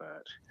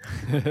expert.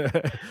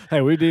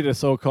 Hey, we need a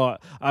so-called.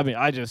 I mean,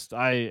 I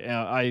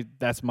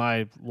that's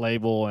my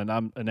label, and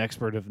I'm an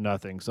expert of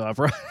nothing. So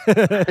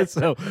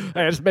so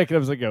I just make it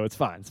up as I go. It's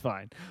fine.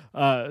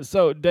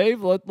 So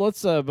Dave,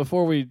 let's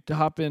before we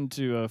hop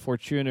into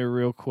Fortuna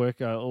real quick,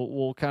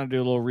 we'll kind of do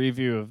a little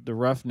review of the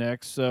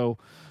Roughnecks. So,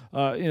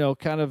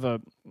 kind of a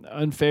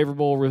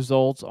unfavorable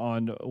results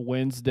on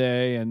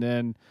Wednesday, and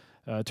then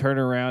turn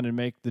around and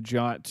make the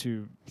jaunt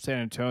to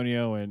San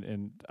Antonio,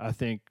 and I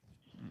think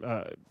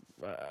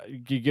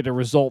you get a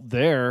result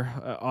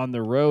there on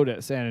the road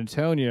at San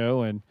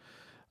Antonio. And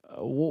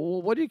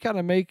what do you kind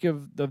of make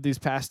of these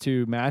past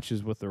two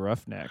matches with the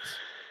Roughnecks?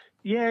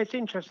 Yeah, it's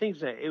interesting,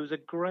 isn't it? It was a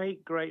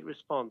great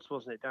response,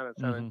 wasn't it, down at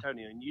San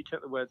Antonio? And you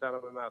took the words out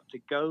of my mouth. To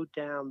go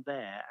down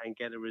there and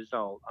get a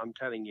result, I'm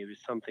telling you, is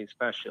something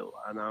special.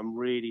 And I'm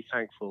really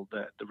thankful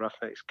that the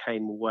Roughnecks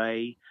came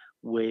away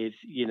with,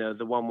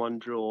 the 1-1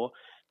 draw.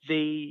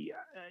 The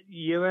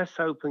U.S.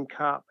 Open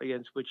Cup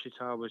against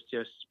Wichita was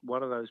just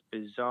one of those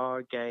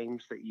bizarre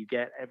games that you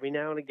get every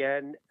now and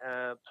again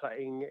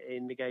playing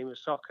in the game of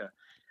soccer.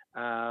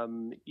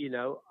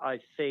 I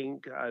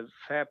think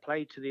fair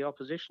play to the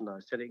opposition. I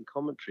said it in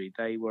commentary.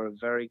 They were a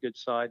very good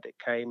side that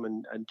came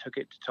and took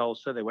it to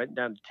Tulsa. They went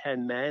down to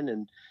 10 men,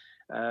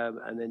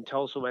 and then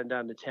Tulsa went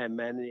down to 10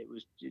 men, and it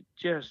was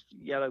just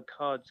yellow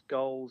cards,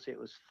 goals. It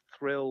was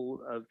thrill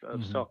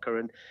of soccer.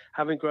 And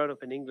having grown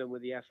up in England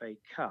with the FA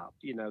Cup,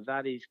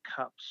 that is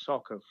cup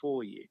soccer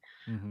for you.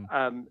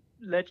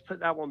 Let's put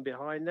that one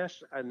behind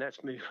us, and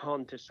let's move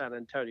on to San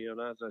Antonio.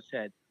 And as I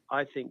said,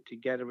 I think to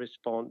get a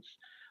response,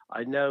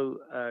 I know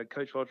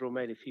Coach Roderill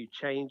made a few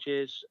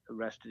changes,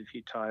 rested a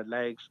few tired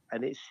legs,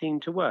 and it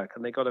seemed to work.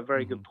 And they got a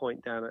very good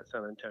point down at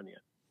San Antonio.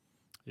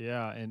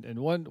 Yeah, and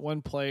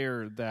one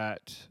player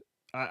that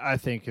I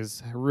think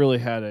has really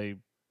had a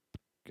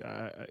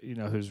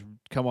who's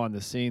come on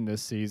the scene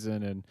this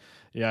season, and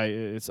yeah,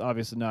 it's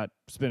obviously not.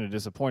 It's been a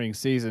disappointing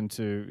season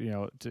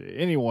to to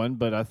anyone,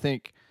 but I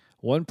think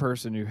one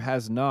person who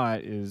has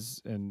not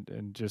is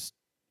and just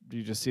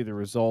you just see the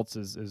results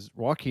is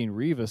Joaquin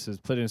Rivas has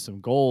put in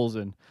some goals,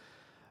 and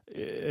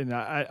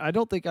I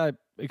don't think I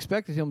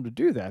expected him to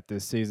do that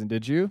this season.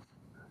 Did you?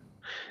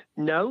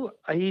 No,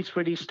 he's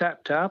really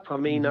stepped up. I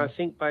mean, Mm-hmm. I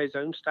think by his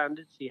own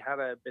standards, he had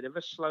a bit of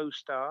a slow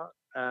start,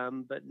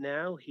 but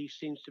now he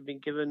seems to be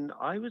given,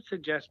 I would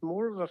suggest,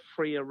 more of a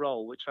freer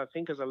role, which I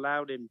think has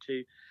allowed him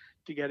to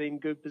get in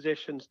good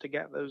positions to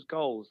get those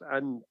goals.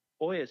 And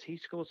boy, has he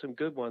scored some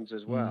good ones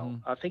as Mm-hmm.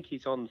 well. I think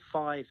he's on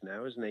 5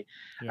 now, isn't he?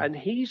 Yeah. And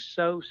he's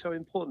so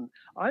important.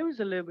 I was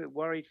a little bit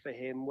worried for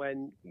him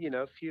when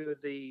a few of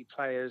the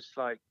players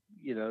like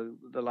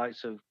the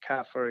likes of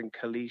Kaffer and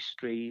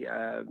Kalistri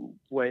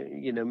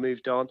when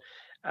moved on.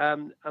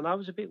 And I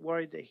was a bit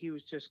worried that he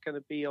was just going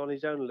to be on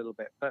his own a little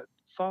bit, but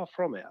far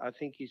from it. I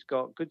think he's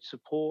got good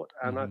support,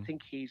 and I Mm-hmm.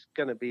 think he's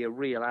going to be a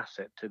real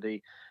asset to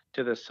the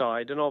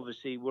side. And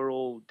obviously, we're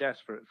all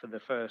desperate for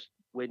the first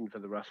win for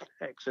the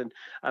Roughnecks, and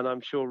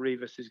I'm sure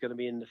Rivas is going to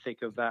be in the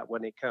thick of that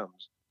when it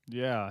comes.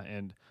 Yeah,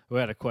 and we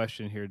had a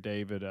question here.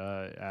 David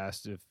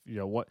asked if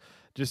what,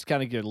 just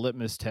kind of get a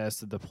litmus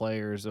test of the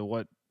players,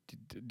 or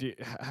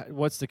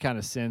what's the kind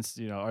of sense,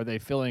 are they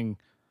feeling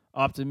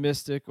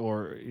optimistic,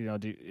 or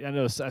I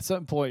know at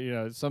some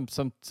point,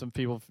 some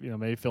people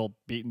may feel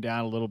beaten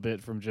down a little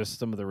bit from just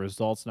some of the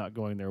results not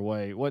going their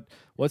way.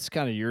 What's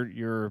kind of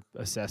your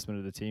assessment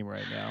of the team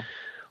right now?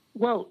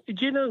 Well,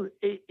 do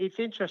it's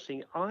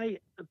interesting.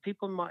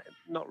 People might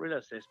not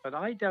realize this, but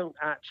I don't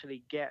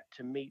actually get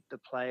to meet the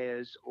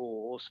players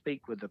or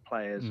speak with the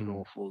players an Mm,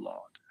 awful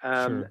lot,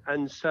 sure.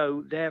 and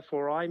so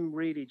therefore I'm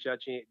really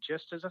judging it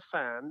just as a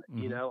fan.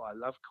 Mm-hmm. I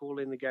love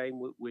calling the game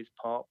with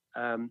Pop,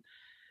 and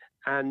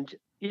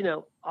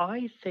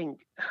I think,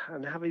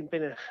 and having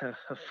been a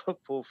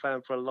football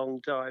fan for a long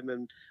time,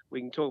 and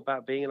we can talk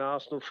about being an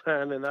Arsenal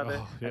fan and Oh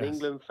an yes.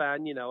 England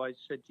fan. I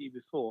said to you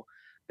before,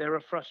 there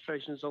are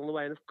frustrations along the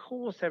way, and of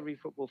course, every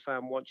football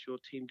fan wants your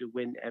team to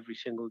win every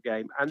single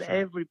game, and Sure.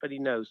 everybody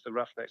knows the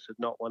Roughnecks have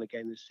not won a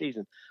game this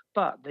season,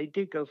 but they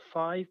did go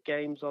 5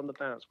 games on the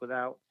bounce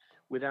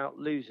without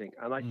losing,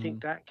 and I Mm-hmm.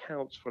 think that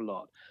counts for a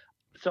lot.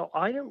 So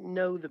I don't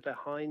know the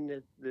behind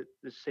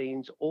the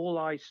scenes. All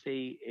I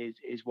see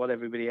is what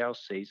everybody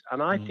else sees.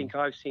 And I Mm-hmm. think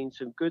I've seen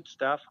some good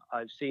stuff.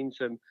 I've seen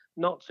some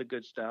not so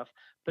good stuff,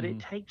 but Mm-hmm.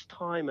 it takes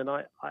time. And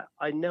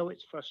I know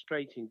it's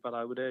frustrating, but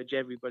I would urge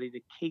everybody to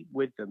keep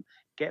with them,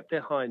 get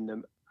behind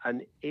them,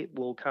 and it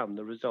will come.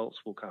 The results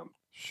will come.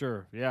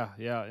 Sure. Yeah.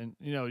 Yeah. And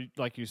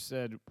like you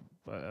said,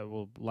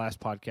 last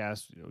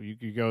podcast,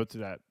 you go to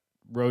that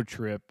road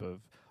trip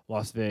of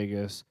Las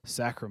Vegas,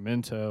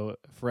 Sacramento,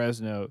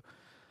 Fresno.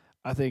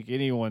 I think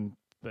anyone,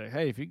 but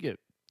hey, if you get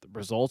the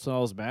results in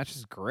all those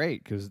matches,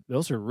 great, because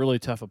those are really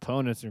tough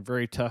opponents and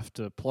very tough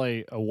to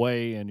play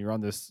away. And you're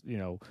on this,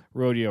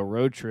 rodeo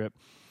road trip,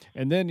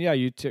 and then yeah,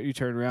 you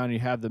turn around and you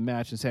have the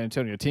match in San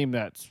Antonio, a team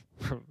that's,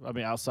 I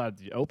mean, outside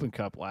the Open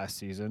Cup last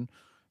season,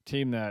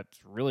 team that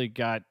really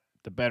got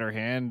the better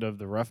hand of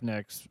the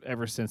Roughnecks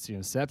ever since the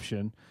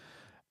inception,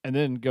 and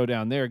then go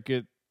down there,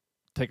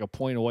 take a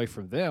point away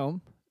from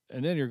them,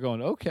 and then you're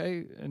going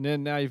okay, and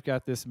then now you've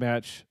got this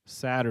match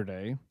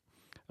Saturday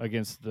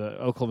against the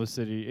Oklahoma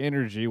City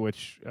Energy,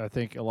 which I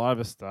think a lot of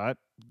us thought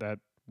that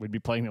we'd be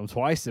playing them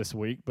twice this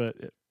week, but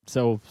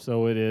so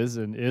it is,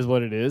 and is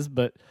what it is.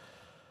 But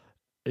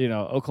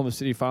Oklahoma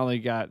City finally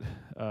got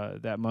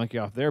that monkey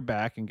off their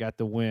back and got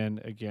the win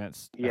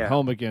against at Yeah.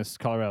 home against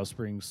Colorado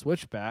Springs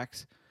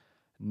Switchbacks.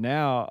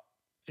 Now,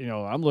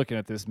 I'm looking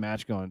at this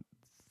match going,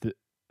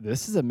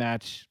 this is a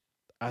match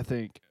I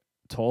think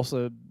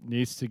Tulsa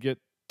needs to get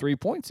 3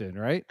 points in,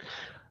 right?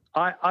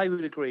 I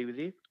would agree with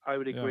you. I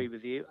would Yeah. agree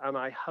with you, and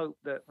I hope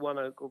that One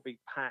Oak will be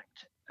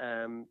packed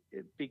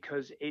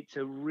because it's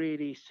a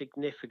really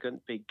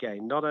significant big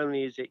game. Not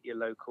only is it your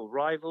local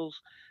rivals,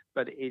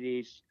 but it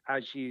is,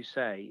 as you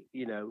say,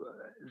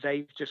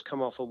 they've just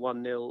come off a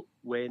 1-0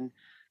 win.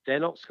 They're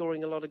not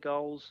scoring a lot of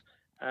goals.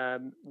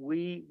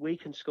 We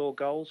can score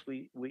goals.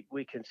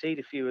 We concede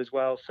a few as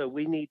well. So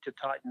we need to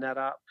tighten that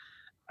up.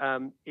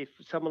 If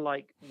someone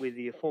like with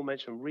the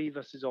aforementioned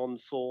Rivas is on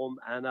form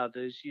and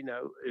others,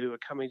 who are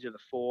coming to the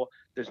fore,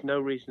 there's no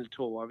reason at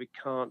all why we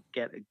can't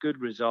get a good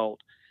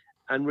result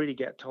and really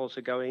get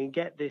Tulsa going and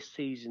get this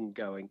season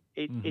going.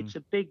 Mm-hmm. It's a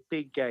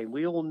big game.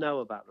 We all know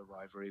about the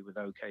rivalry with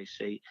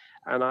OKC,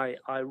 and I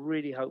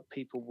really hope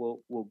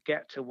people will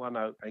get to One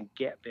Oak and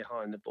get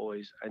behind the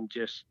boys and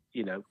just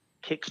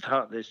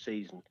kickstart this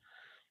season.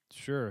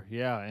 Sure,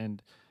 yeah,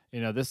 and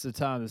this is the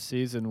time of the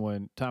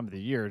season time of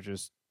the year,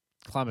 just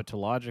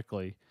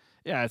climatologically,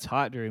 yeah, it's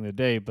hot during the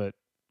day, but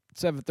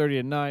 7:30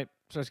 at night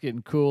starts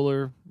getting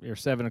cooler. Or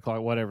 7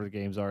 o'clock, whatever the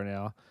games are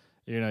now.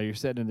 You're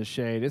sitting in the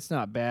shade. It's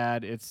not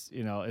bad. It's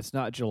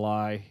not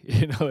July.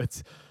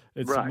 It's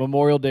it's Right.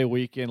 Memorial Day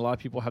weekend. A lot of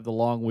people have the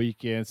long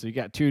weekend, so you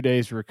got 2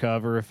 days to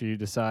recover if you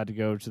decide to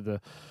go to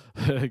the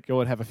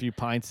go and have a few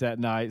pints that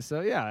night.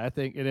 So yeah, I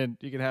think, and then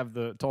you can have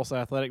the Tulsa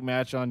Athletic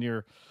match on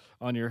your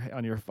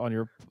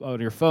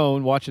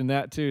phone, watching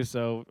that too.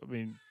 So I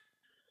mean,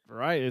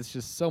 right? It's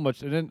just so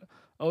much. And then,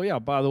 oh yeah,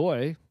 by the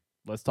way,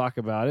 let's talk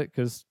about it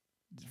because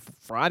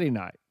Friday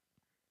night,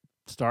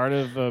 start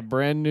of a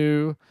brand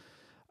new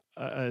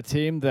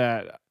team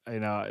that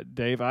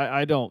Dave.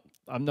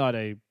 I'm not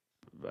a.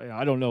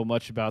 I don't know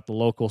much about the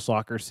local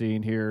soccer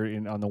scene here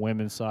on the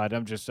women's side. I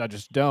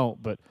just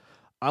don't. But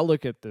I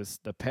look at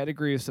the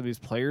pedigree of some of these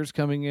players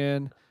coming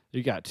in.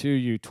 You got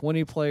two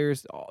U20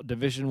 players,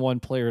 Division I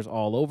players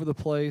all over the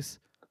place.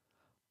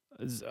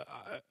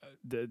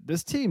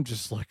 This team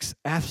just looks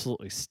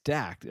absolutely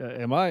stacked.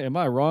 Am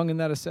I wrong in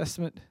that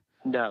assessment?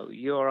 No,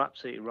 you're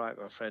absolutely right,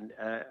 my friend.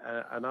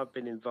 And I've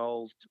been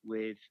involved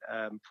with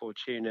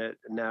Fortuna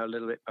now a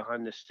little bit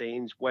behind the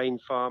scenes. Wayne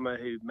Farmer,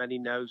 who many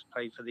knows,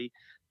 played for the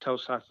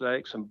Tulsa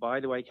Athletics. And by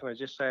the way, can I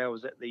just say I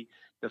was at the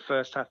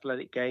first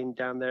athletic game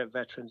down there at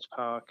Veterans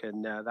Park,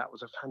 and that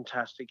was a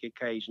fantastic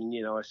occasion.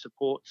 You know, I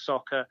support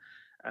soccer.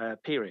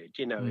 Period.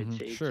 You know,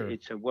 Sure.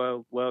 it's a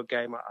world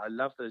game. I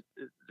love the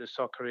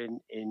soccer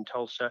in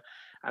Tulsa,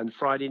 and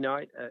Friday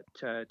night at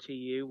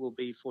TU will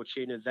be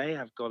Fortuna. They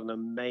have got an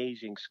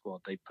amazing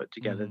squad they put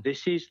together.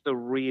 This is the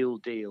real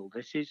deal.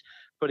 This is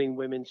putting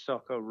women's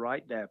soccer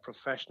right there,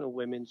 professional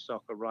women's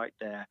soccer right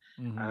there.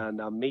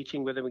 And I'm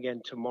meeting with them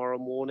again tomorrow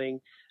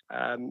morning.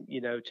 You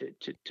know,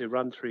 to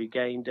run through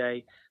game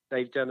day.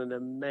 They've done an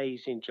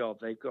amazing job.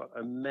 They've got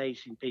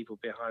amazing people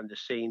behind the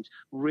scenes,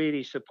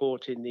 really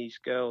supporting these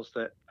girls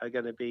that are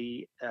going to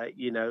be,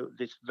 you know,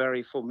 this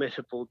very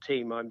formidable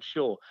team, I'm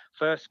sure.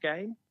 First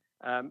game,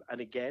 and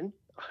again,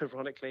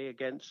 ironically,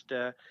 against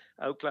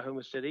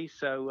Oklahoma City.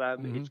 So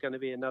it's going to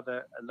be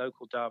another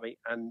local derby,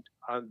 and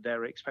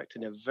they're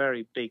expecting a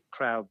very big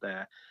crowd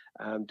there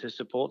to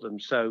support them.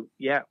 So,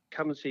 yeah,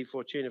 come and see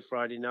Fortuna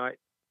Friday night.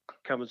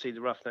 Come and see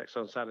the Roughnecks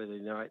on Saturday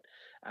night,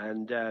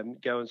 and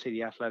go and see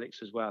the Athletics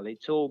as well.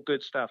 It's all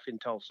good stuff in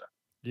Tulsa.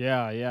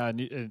 Yeah,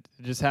 and it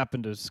just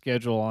happened to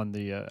schedule on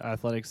the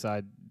athletic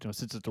side. You know,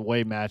 since it's a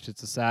away match,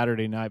 it's a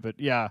Saturday night. But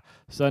yeah,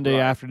 Sunday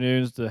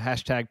afternoons, the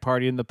hashtag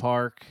party in the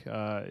park.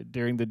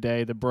 During the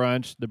day, the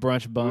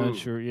brunch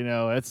bunch, or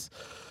it's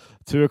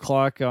 2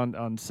 o'clock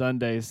on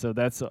Sunday. So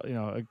that's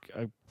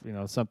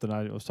something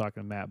I was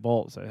talking to Matt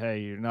Bolt. Said,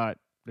 hey,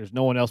 there's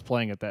no one else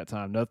playing at that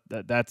time.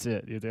 That's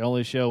it. You're the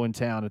only show in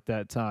town at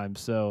that time.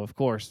 So, of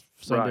course,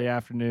 Sunday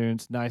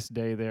afternoons, nice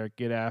day there.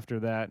 Get after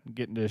that and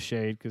get into the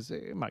shade because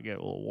it might get a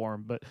little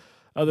warm. But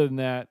other than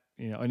that,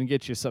 and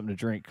get you something to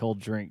drink,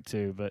 cold drink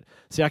too. But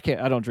see, I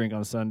don't drink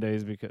on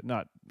Sundays because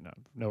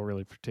no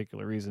really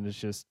particular reason. It's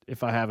just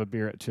if I have a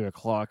beer at 2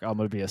 o'clock, I'm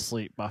gonna be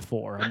asleep by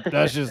 4.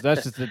 That's just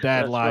the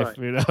dad life,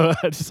 right.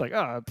 I'm just like,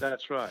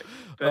 That's right.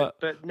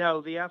 But no,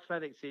 the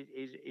Athletics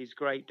is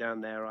great down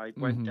there. I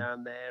went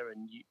down there,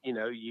 and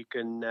you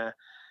can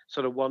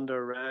sort of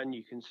wander around.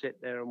 You can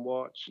sit there and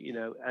watch,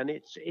 and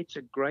it's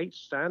a great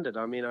standard.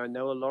 I mean, I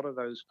know a lot of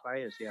those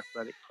players, the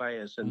athletic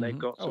players, and they've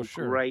got some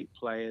great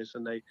players,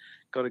 and they've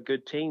got a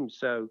good team.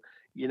 So,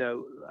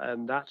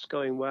 and that's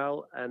going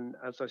well. And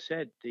as I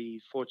said, the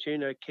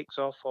Fortuna kicks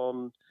off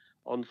on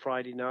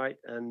Friday night,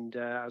 and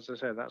as I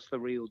said, that's the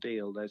real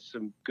deal. There's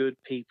some good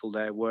people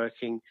there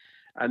working,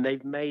 and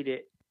they've made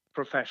it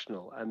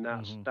professional, and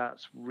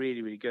that's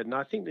really, really good. And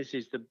I think this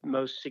is the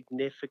most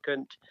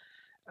significant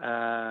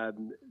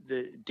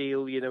the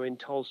deal, in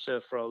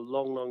Tulsa for a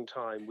long, long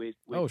time with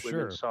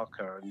women's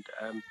soccer,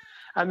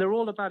 and they're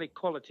all about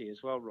equality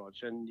as well, Rog.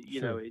 And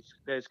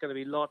there's going to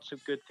be lots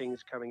of good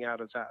things coming out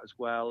of that as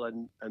well.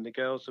 And the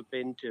girls have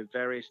been to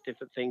various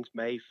different things,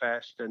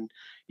 Mayfest, and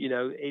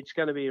it's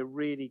going to be a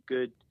really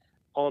good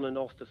on and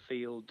off the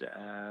field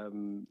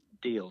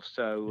deal.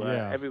 So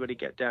everybody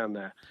get down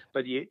there,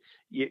 but you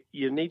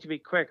need to be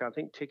quick. I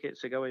think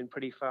tickets are going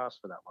pretty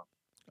fast for that one.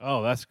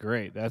 Oh, that's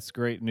great. That's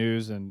great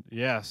news. And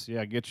yes,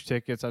 get your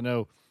tickets. I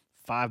know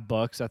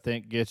 $5, I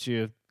think, gets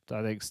you,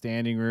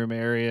 standing room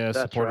area,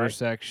 supporter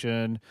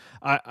section.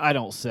 I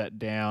don't sit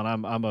down.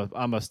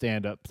 I'm a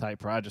stand up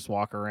type. I just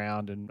walk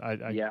around, and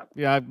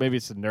maybe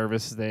it's a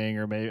nervous thing,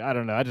 or maybe I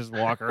don't know. I just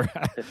walk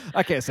around.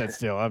 I can't sit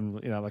still. I'm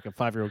like a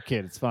 5-year-old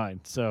kid. It's fine.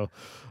 So,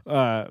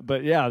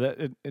 but yeah,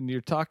 and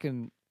you're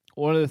talking.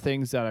 One of the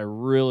things that I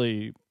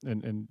really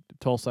and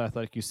Tulsa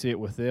Athletic, you see it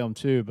with them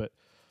too, but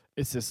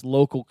it's this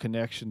local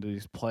connection to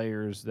these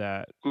players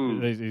that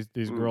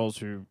these girls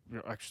who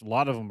actually, a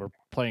lot of them are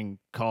playing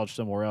college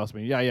somewhere else. I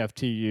mean, you have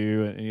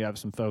TU and you have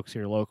some folks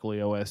here locally,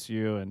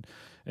 OSU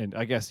and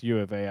I guess U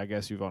of A. I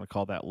guess you want to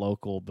call that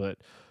local, but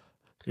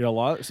some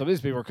of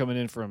these people are coming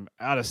in from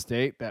out of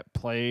state that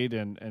played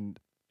and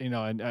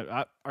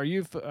are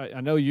you? I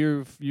know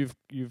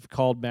you've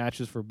called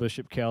matches for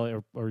Bishop Kelly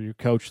or you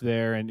coach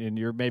there, and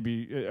you're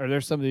maybe are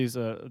there some of these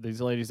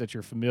ladies that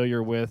you're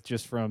familiar with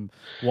just from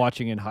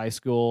watching in high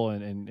school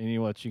and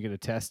what you can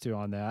attest to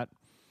on that?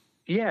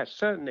 Yeah,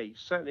 certainly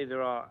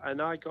there are,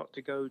 and I got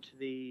to go to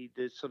the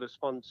sort of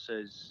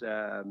sponsors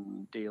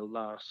deal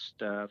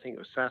last, I think it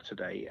was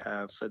Saturday,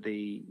 for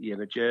the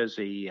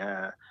jersey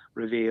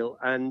reveal,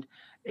 and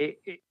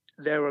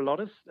there were a lot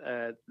of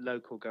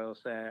local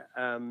girls there.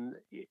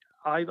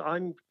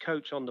 I'm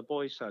coach on the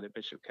boys' side at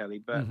Bishop Kelly,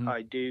 but Mm-hmm.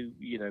 I do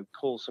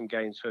call some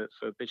games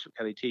for Bishop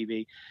Kelly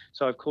TV.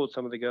 So I've called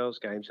some of the girls'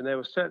 games, and there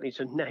were certainly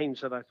some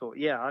names that I thought,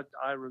 yeah,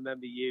 I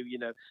remember you.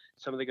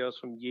 Some of the girls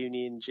from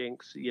Union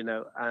Jinx,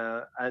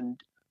 and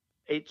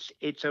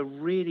it's a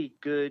really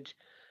good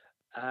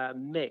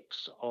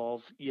mix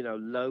of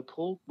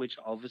local, which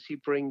obviously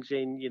brings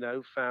in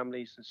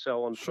families and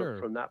so on Sure.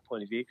 from that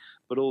point of view,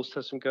 but also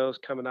some girls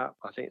coming up.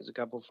 I think there's a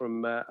couple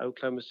from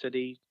Oklahoma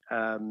City.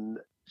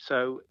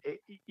 So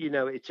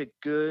it's a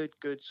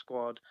good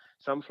squad.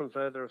 Some from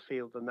further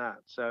afield than that.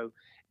 So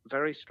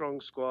very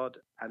strong squad,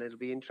 and it'll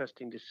be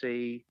interesting to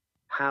see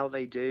how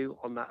they do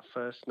on that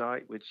first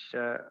night, which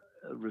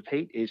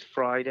repeat is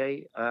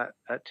Friday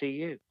at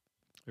TU.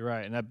 You're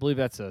right, and I believe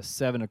that's a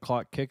 7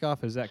 o'clock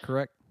kickoff. Is that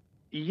correct?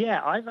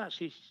 Yeah, I've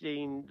actually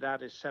seen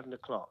that as 7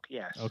 o'clock.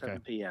 Yes, Okay.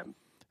 7 p.m.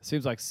 It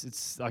seems like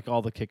it's like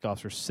all the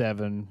kickoffs are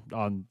 7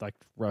 on like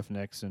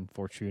Roughnecks and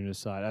Fortuna's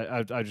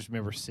side. I just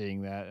remember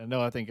seeing that.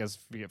 I think as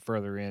we get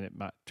further in, it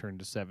might turn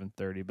to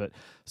 7:30. But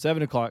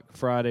 7 o'clock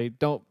Friday.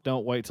 Don't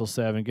wait till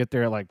 7. Get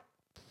there at like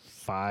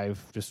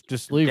 5.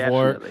 Just leave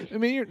work. Definitely. I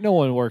mean, no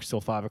one works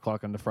till 5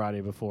 o'clock on the Friday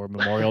before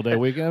Memorial Day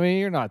weekend. I mean,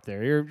 you're not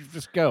there. You're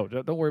just go.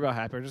 Don't worry about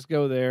happy. Just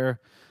go there.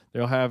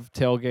 They'll have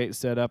tailgate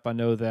set up. I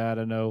know that.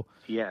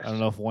 Yes. I don't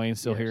know if Wayne's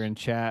still Yes. here in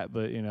chat,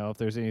 but if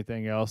there's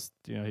anything else,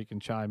 he can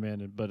chime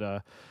in.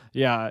 But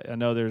yeah, I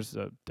know there's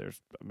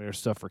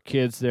stuff for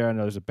kids there. I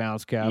know there's a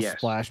bounce castle, Yes.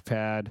 splash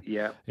pad.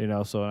 Yeah.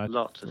 So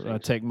Lots of I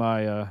things. take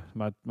my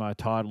my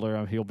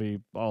toddler, he'll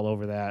be all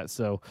over that.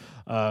 So,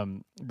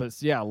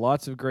 but yeah,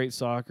 lots of great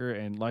soccer,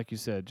 and like you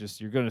said, just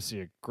you're going to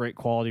see a great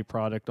quality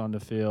product on the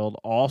field.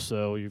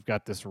 Also, you've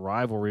got this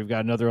rivalry. You've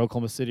got another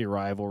Oklahoma City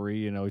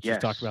rivalry. We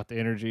just talked Yes. about the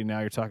energy. Now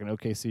you're talking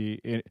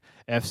OKC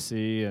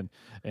FC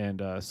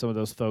and some of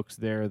those folks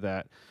there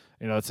that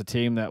it's a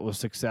team that was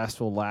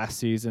successful last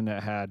season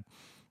that had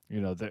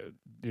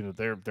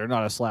they're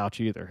not a slouch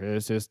either.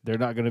 It's just they're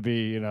not going to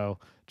be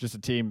just a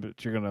team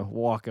that you're going to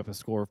walk up and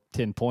score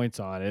 10 points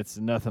on. It's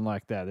nothing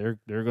like that. They're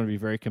going to be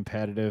very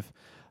competitive,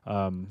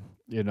 and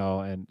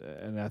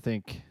I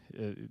think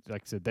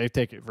like I said, they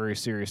take it very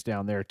serious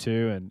down there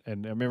too.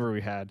 And I remember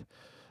we had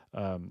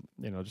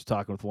just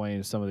talking with Wayne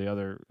and some of the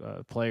other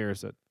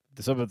players that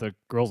some of the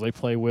girls they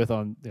play with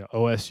on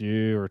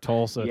OSU or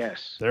Tulsa.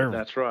 Yes. They're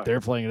That's right. They're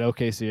playing at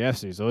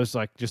OKCFC, so it's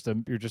like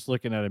you're just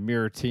looking at a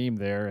mirror team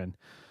there, and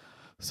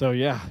so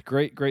yeah,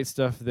 great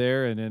stuff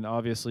there. And then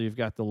obviously you've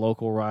got the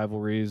local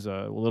rivalries.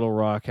 Little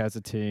Rock has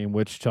a team.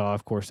 Wichita,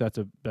 of course, that's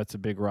a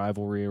big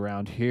rivalry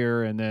around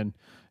here. And then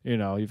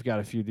you've got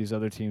a few of these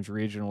other teams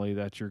regionally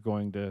that you're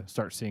going to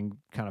start seeing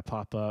kind of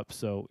pop up.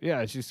 So yeah,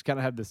 it's just kind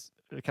of have this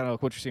kind of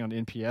like what you're seeing on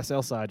the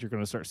NPSL side, you're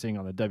going to start seeing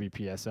on the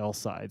WPSL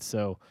side.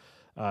 So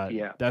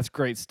Yeah. that's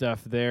great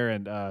stuff there.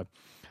 And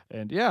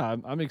yeah,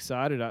 I'm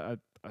excited. I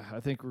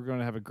think we're going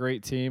to have a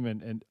great team,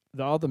 and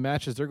all the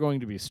matches they're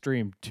going to be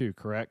streamed too,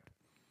 correct?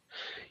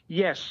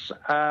 Yes,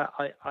 I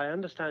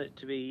understand it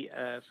to be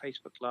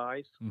Facebook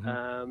Live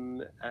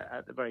Mm-hmm.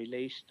 at the very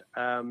least.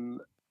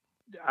 And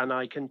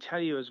I can tell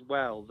you as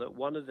well that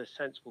one of the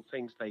sensible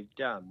things they've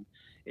done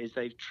is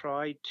they've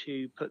tried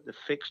to put the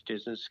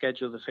fixtures and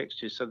schedule the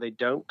fixtures so they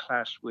don't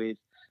clash with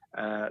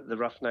the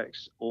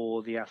Roughnecks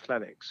or the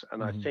Athletics.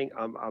 And I think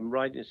I'm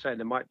right in saying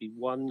there might be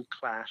one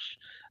clash.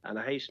 And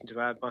I hasten to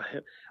add,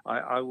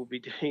 I will be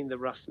doing the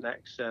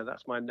Roughnecks.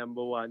 That's my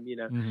number one,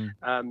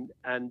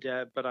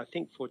 but I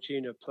think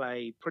Fortuna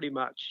play pretty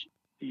much,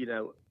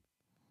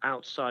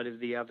 outside of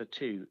the other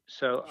two.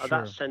 So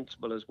that's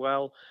sensible as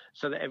well,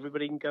 so that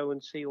everybody can go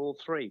and see all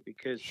three,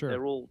 because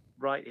they're all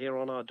right here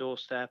on our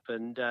doorstep.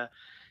 And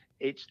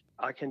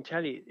I can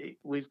tell you,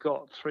 we've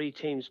got 3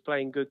 teams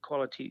playing good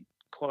quality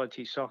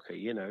soccer,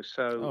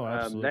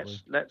 so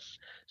let's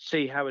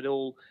see how it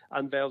all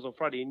unveils on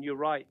Friday. And you're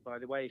right, by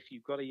the way, if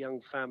you've got a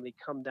young family,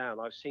 come down.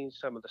 I've seen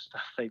some of the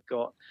stuff they've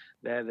got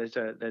there. There's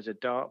a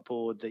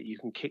dartboard that you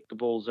can kick the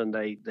balls and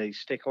they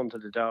stick onto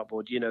the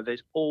dartboard.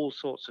 There's all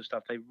sorts of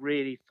stuff. They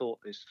really thought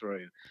this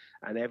through,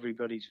 and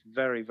everybody's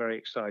very, very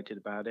excited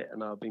about it.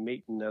 And I'll be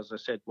meeting, as I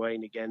said,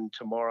 Wayne again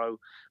tomorrow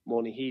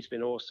morning. He's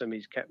been awesome.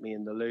 He's kept me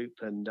in the loop,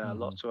 and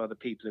lots of other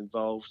people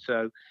involved.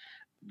 So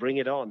bring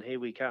it on. Here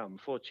we come.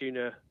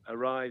 Fortuna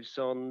arrives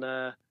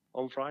on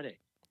Friday.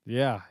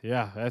 Yeah.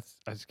 I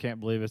just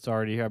can't believe it's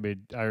already here. I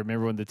mean, I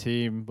remember when the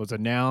team was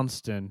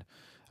announced, and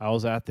I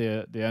was at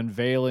the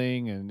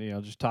unveiling, and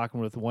just talking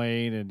with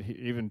Wayne, and he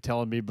even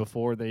telling me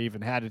before they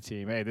even had a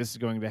team, hey, this is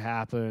going to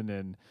happen.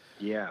 And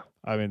yeah,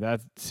 I mean,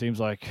 that seems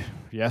like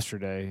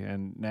yesterday,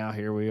 and now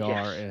here we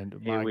are. And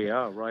here we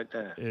are, right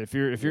there. If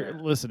you're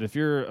listen, if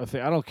you're a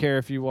fan, I don't care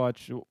if you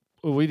watch.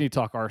 We need to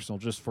talk Arsenal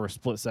just for a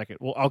split second.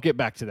 Well, I'll get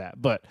back to that.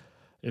 But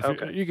if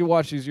you can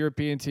watch these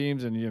European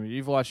teams, and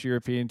you've watched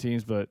European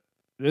teams, but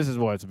this is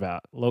what it's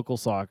about: local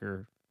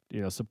soccer.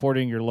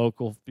 supporting your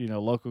local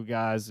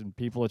guys and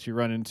people that you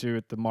run into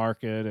at the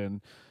market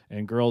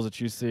and girls that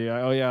you see.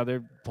 Oh yeah, they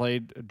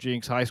played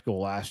Jinx High School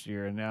last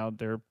year and now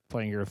they're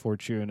playing here at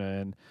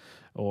Fortuna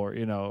or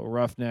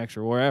Roughnecks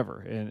or wherever.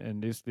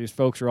 And these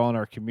folks are all in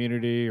our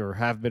community or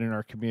have been in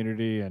our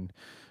community, and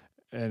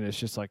it's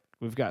just like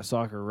we've got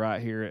soccer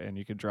right here, and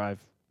you can drive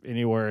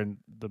anywhere in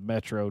the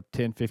metro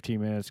 10-15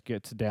 minutes,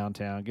 get to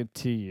downtown, get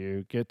to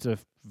TU, get to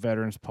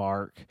Veterans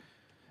Park.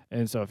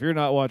 And so if you're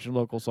not watching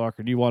local soccer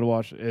and you want to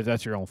watch it,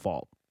 that's your own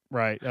fault,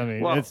 right? I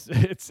mean, Well,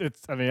 it's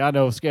I mean, I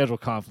know schedule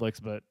conflicts,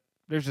 but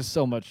there's just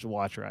so much to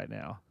watch right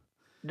now.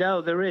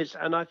 No, there is,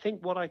 and I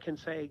think what I can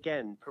say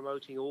again,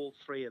 promoting all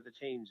three of the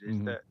teams,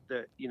 is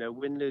that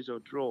win, lose or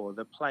draw,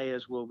 the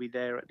players will be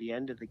there at the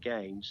end of the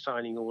game,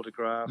 signing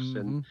autographs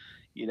and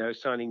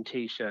signing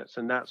T-shirts,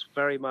 and that's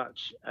very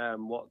much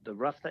what the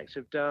Roughnecks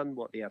have done,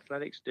 what the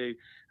Athletics do,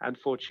 and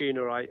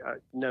Fortuna. I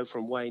know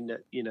from Wayne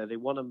that they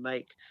want to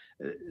make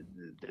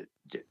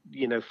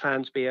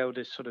fans be able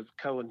to sort of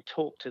go and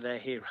talk to their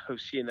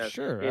heroes. Sure, here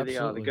absolutely. they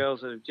are, the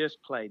girls that have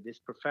just played, this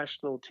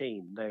professional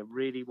team. They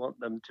really want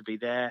them to be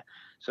there.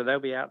 So they'll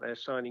be out there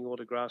signing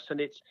autographs, and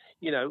it's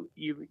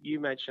you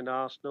mentioned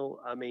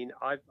Arsenal. I mean,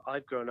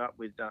 I've grown up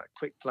with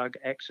quick plug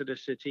Exeter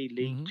City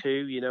League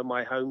Two.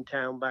 My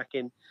hometown back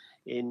in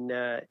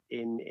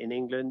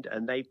England,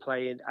 and they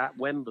play at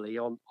Wembley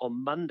on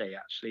Monday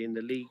actually in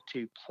the League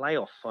Two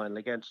playoff final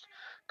against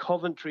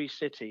Coventry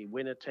City.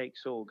 Winner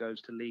takes all,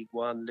 goes to League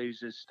One,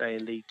 losers stay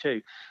in League Two.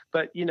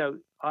 But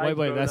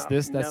wait, that's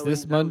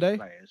this Monday?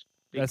 Players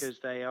because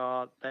they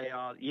are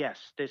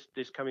yes,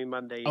 this coming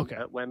Monday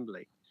at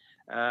Wembley.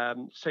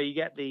 So you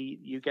get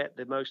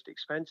the most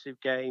expensive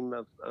game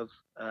of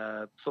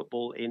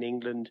football in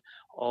England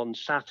on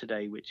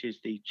Saturday, which is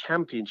the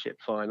Championship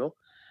final.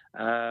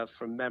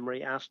 From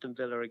memory, Aston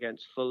Villa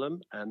against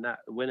Fulham, and the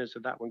winners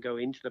of that one go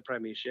into the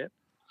Premiership.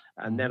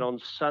 And then on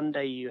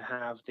Sunday you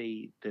have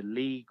the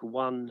League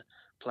One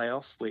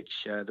playoff, which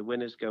the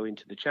winners go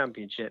into the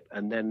Championship,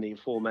 and then the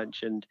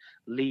aforementioned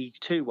League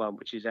Two one,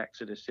 which is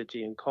Exeter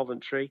City and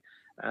Coventry.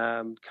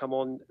 Come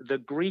on, the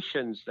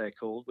Grecians they're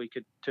called. We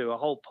could do a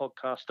whole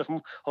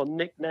podcast on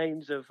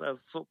nicknames of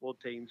football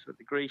teams for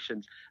the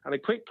Grecians. And a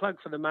quick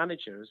plug for the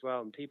manager as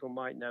well, and people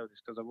might know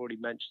this because I've already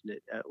mentioned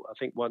it, I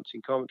think once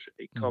in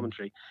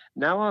commentary.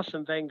 Now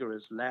Arsene Wenger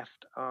has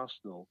left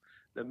Arsenal.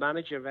 The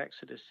manager of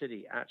Exeter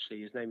City,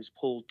 actually, his name is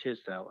Paul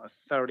Tisdale, a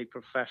thoroughly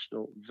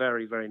professional,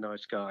 very, very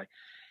nice guy.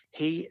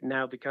 He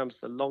now becomes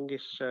the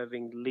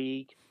longest-serving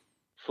league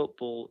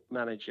football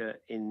manager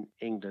in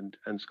England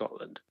and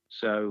Scotland.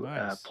 So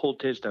nice. Paul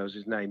Tisdale is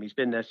his name. He's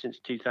been there since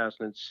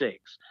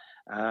 2006.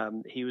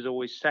 He was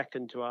always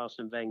second to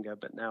Arsene Wenger,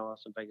 but now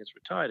Arsene Wenger's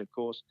retired, of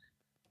course.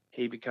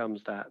 He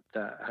becomes that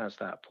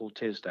Paul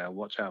Tisdale.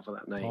 Watch out for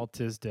that name. Paul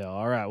Tisdale.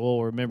 All right,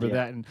 we'll remember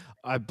that. And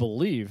I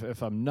believe,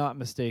 if I'm not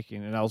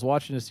mistaken, and I was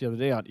watching this the other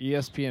day on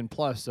ESPN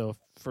Plus. So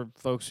for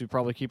folks who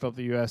probably keep up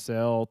the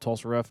USL,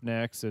 Tulsa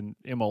Roughnecks, and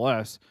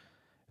MLS,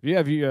 if you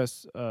have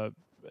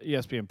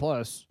ESPN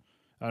Plus,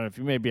 I don't know if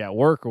you may be at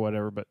work or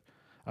whatever, but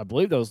I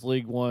believe those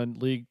League One,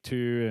 League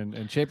Two,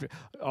 and Champion,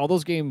 all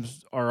those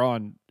games are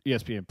on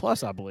ESPN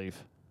Plus, I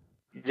believe.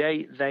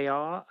 They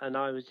are, and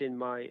I was in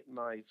my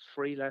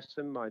free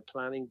lesson, my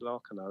planning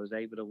block, and I was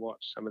able to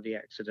watch some of the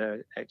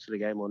Exeter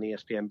game on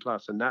ESPN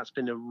Plus, and that's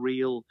been a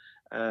real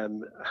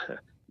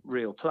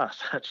real plus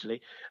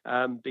actually,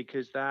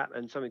 because that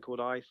and something called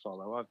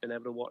iFollow, I've been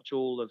able to watch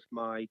all of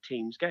my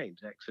team's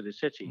games, Exeter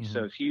City.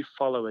 So if you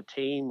follow a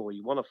team or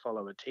you want to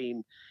follow a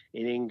team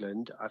in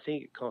England, I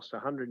think it costs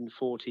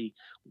 $140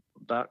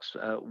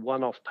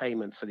 one-off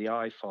payment for the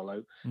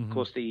iFollow. Of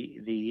course, the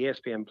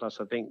ESPN Plus,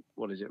 I think,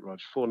 what is it, Rog?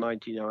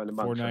 $4.99 a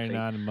month.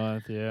 $4.99 a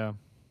month, yeah.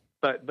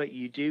 But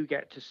you do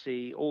get to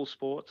see all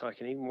sports. I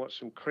can even watch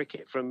some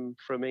cricket from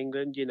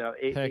England.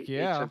 It's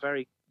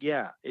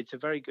a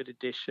very good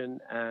addition.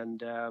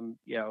 And I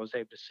was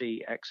able to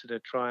see Exeter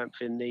triumph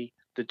in the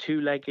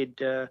two-legged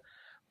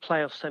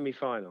playoff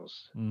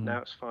semi-finals.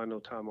 Now it's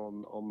final time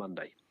on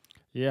Monday.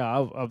 Yeah,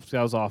 I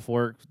was off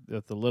work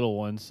at the little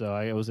one, so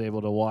I was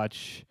able to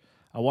watch.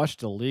 I watched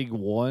the League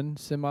One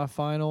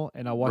semifinal,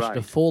 and I watched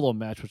the Fulham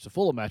match, which the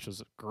Fulham match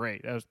was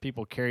great. That was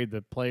people carried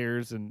the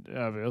players, and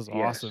it was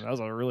awesome. That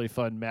was a really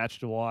fun match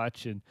to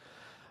watch, and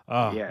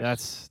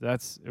that's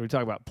we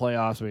talk about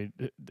playoffs. I mean,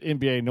 the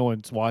NBA, no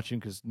one's watching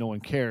because no one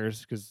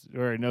cares because they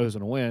already know who's going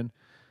to win.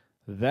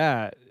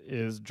 That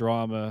is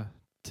drama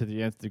to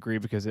the nth degree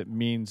because it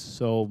means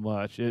so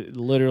much. It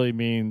literally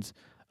means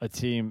a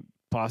team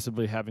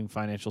possibly having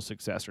financial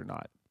success or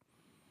not.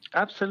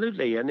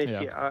 Absolutely, and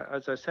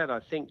as I said, I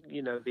think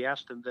the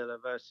Aston Villa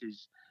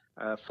versus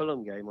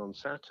Fulham game on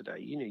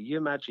Saturday. You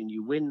imagine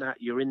you win that,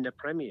 you're in the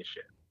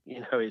Premiership.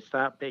 It's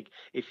that big.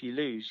 If you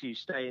lose, you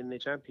stay in the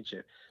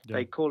Championship. Yeah.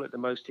 They call it the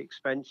most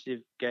expensive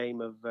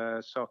game of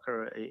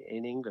soccer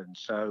in England.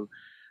 So,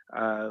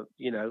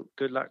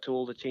 good luck to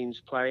all the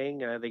teams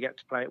playing. They get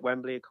to play at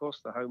Wembley, of course,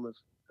 the home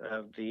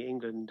of the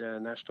England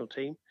national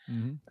team.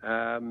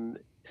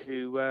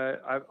 Who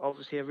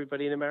obviously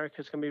everybody in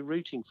America is going to be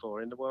rooting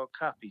for in the World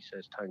Cup, he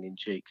says tongue in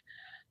cheek.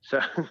 So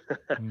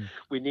Mm.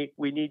 we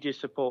need your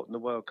support in the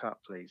World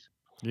Cup, please.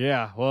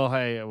 Yeah, well,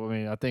 hey, I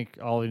mean, I think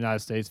all the United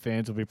States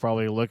fans will be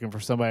probably looking for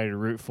somebody to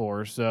root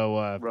for,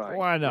 so Right,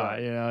 why not?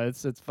 right. You know,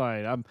 it's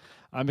fine.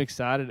 I'm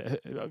excited.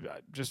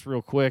 Just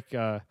real quick,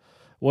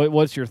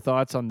 what's your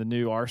thoughts on the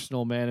new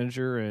Arsenal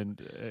manager? And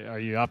are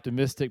you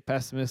optimistic,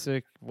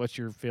 pessimistic? What's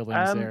your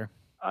feelings Um, there?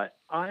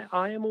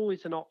 I am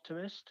always an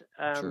optimist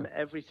Sure,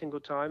 every single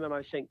time, and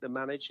I think the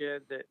manager,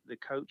 the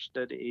coach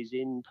that is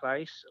in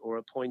place or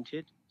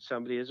appointed,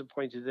 somebody has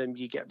appointed them,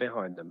 you get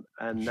behind them,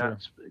 and sure,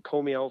 that's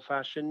call me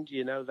old-fashioned,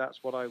 you know, that's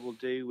what I will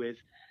do with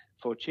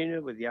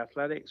Fortuna, with the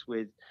Athletics,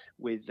 with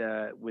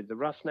the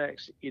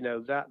Roughnecks. You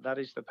know, that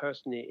is the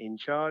person in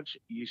charge.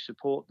 You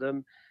support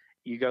them.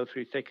 You go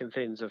through thick and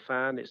thin as a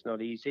fan. It's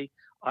not easy.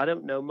 I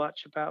don't know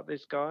much about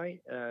this guy,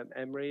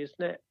 Emery,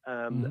 isn't it?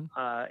 hmm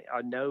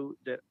I know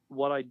that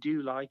what I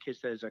do like is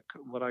there's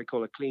what I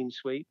call a clean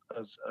sweep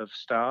of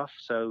staff.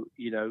 So,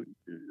 you know,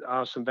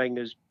 Arsene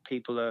Wenger's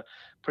people are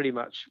pretty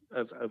much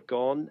have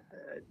gone.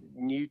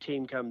 New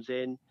team comes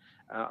in.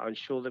 I'm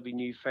sure there'll be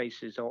new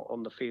faces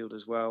on the field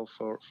as well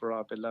for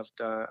our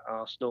beloved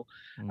Arsenal,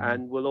 hmm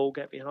and we'll all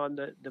get behind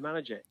the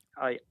manager.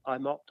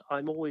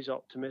 I'm always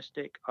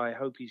optimistic. I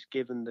hope he's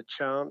given the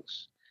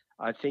chance.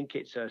 I think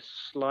it's a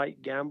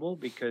slight gamble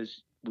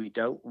because we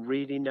don't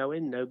really know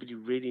him. Nobody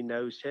really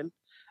knows him.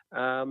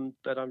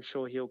 But I'm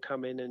sure he'll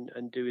come in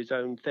and do his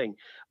own thing.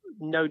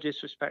 No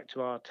disrespect to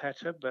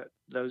Arteta, but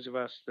those of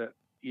us that,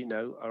 you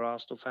know, are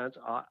Arsenal fans,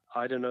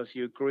 I don't know if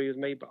you agree with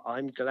me, but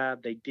I'm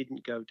glad they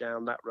didn't go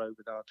down that road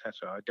with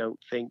Arteta. I don't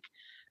think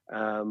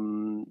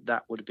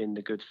that would have been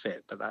the good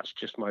fit, but that's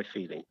just my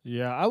feeling.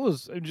 Yeah, I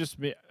was just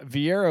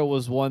Vieira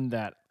was one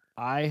that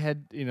I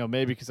had, you know,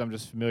 maybe because I'm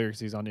just familiar because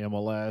he's on the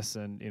MLS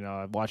and, you know,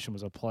 I watched him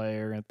as a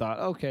player and thought,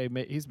 okay,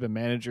 he's been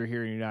manager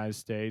here in the United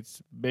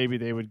States. Maybe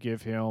they would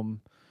give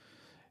him,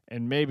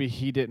 and maybe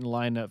he didn't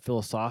line up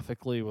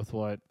philosophically with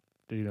what,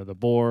 you know, the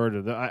board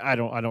or I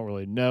don't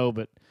really know,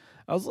 but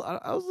I was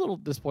a little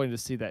disappointed to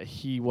see that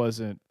he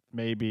wasn't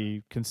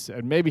maybe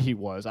he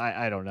was.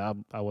 I don't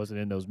know. I wasn't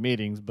in those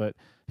meetings, but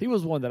he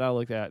was one that I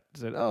looked at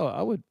and said,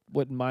 "Oh,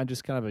 wouldn't mind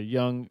just kind of a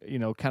young, you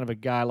know, kind of a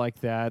guy like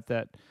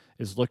that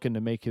is looking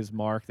to make his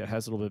mark, that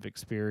has a little bit of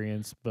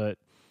experience." But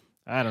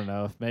I don't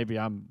know if maybe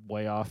I'm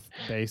way off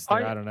base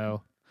there. I I don't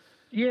know.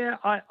 Yeah,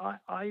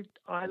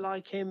 I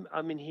like him.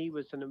 I mean, he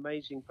was an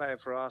amazing player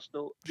for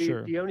Arsenal.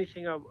 Sure. The only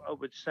thing I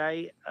would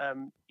say,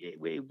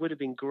 it would have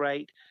been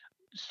great.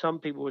 Some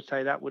people would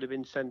say that would have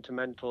been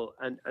sentimental,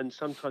 and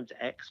sometimes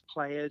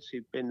ex-players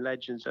who've been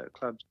legends at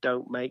clubs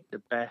don't make the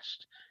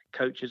best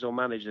coaches or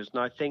managers.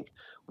 And I think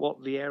what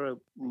Vieira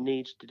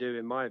needs to do,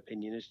 in my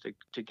opinion, is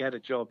to get a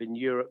job in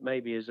Europe,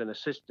 maybe as an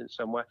assistant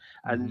somewhere,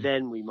 and hmm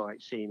then we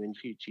might see him in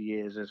future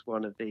years as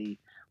one of the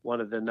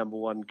number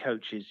one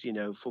coaches, you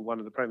know, for one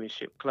of the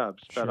Premiership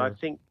clubs. But I Sure.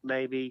 think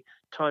maybe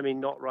timing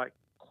not right,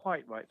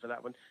 quite right for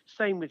that one.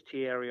 Same with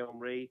Thierry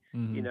Henry.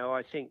 You hmm know,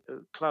 I think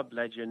club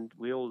legend,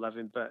 we all love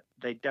him, but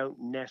they don't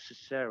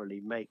necessarily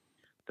make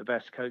the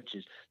best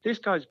coaches. This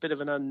guy's a bit of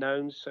an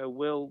unknown, so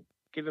we'll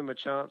give him a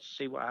chance,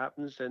 see what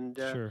happens, and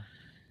Sure.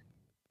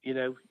 you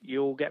know,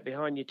 you all get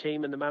behind your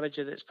team and the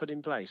manager that's put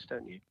in place,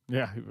 don't you?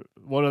 Yeah.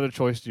 What other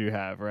choice do you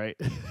have, right?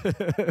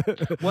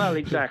 Well,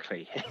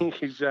 exactly,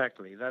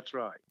 exactly. That's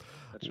right.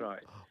 That's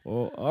right.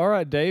 Well, all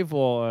right, Dave.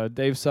 Well,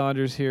 Dave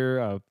Saunders here.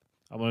 I'm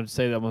going to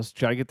say that I'm going to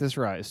try to get this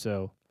right.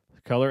 So,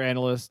 color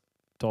analyst,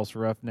 Tulsa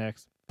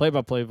Roughnecks,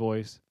 play-by-play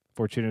voice,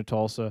 Fortuna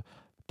Tulsa.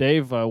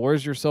 Dave,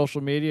 where's your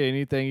social media?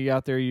 Anything you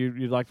got there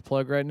you'd like to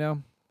plug right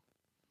now?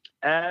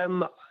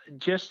 Um,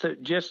 just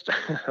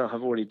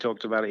I've already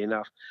talked about it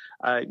enough.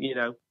 You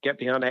know, get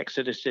behind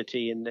Exeter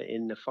City in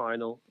the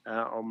final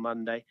on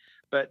Monday.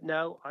 But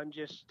no, I'm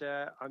just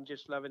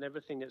loving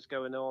everything that's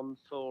going on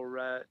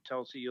for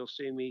Tulsa. You'll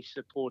see me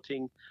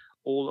supporting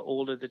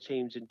all of the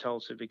teams in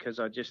Tulsa because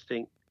I just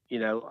think, you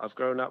know, I've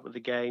grown up with the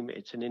game.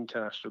 It's an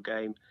international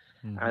game,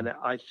 Mm-hmm. and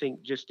I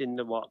think just in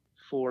the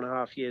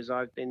 4.5 years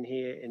I've been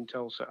here in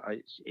Tulsa,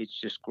 it's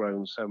just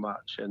grown so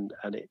much, and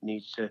it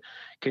needs to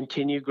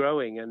continue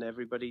growing, and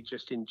everybody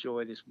just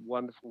enjoy this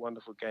wonderful,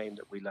 wonderful game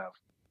that we love.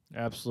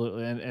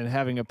 Absolutely, and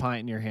having a pint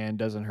in your hand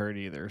doesn't hurt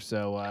either.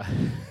 So,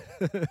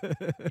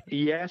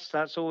 Yes,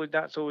 that's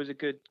always a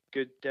good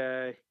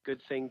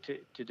thing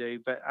to do.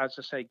 But as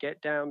I say,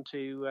 get down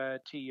to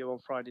TU on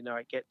Friday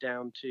night. Get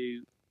down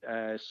to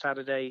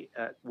Saturday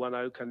at One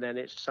Oak, and then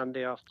it's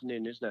Sunday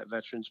afternoon, isn't it,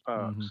 Veterans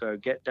Park? mhm. So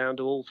get down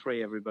to all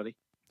three, everybody.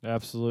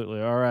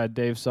 Absolutely. All right,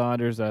 Dave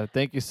Saunders.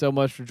 Thank you so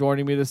much for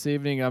joining me this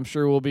evening. I'm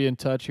sure we'll be in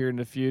touch here in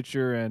the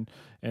future, and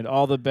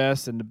all the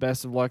best and the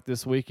best of luck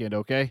this weekend.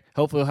 Okay.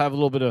 Hopefully, we'll have a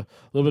little bit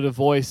of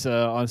voice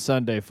on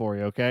Sunday for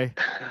you. Okay.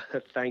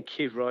 Thank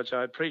you, Roger.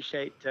 I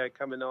appreciate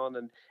coming on,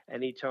 and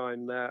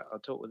anytime I'll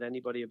talk with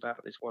anybody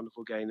about this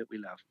wonderful game that we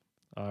love.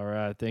 All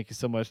right. Thank you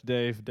so much,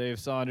 Dave. Dave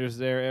Saunders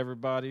there,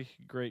 everybody.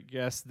 Great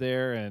guest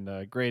there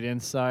and great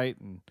insight.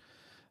 And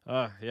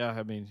yeah,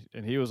 I mean,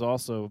 and he was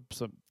also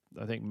some.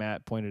 I think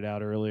Matt pointed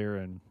out earlier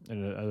in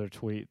another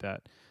tweet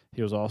that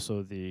he was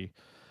also the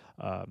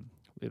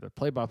either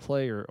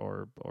play-by-play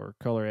or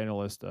color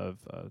analyst of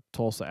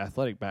Tulsa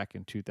Athletic back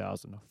in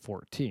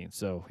 2014.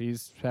 So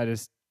he's had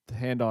his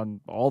hand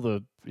on all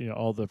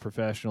the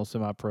professional,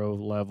 semi-pro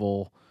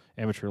level,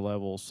 amateur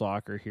level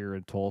soccer here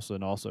in Tulsa,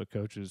 and also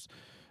coaches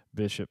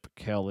Bishop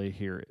Kelly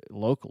here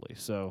locally.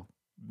 So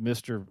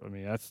that's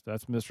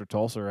Mr.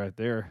 Tulsa right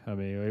there. I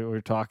mean,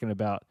 we're talking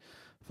about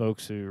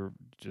folks who are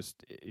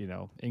just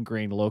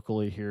ingrained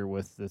locally here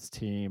with this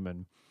team,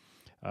 and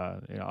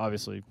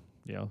obviously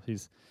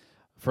he's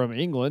from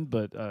England,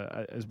 but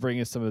is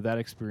bringing some of that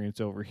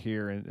experience over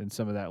here and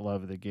some of that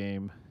love of the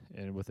game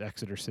and with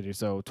Exeter City.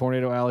 So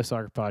Tornado Alley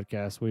Soccer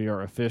Podcast, we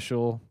are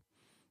official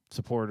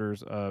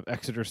supporters of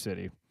Exeter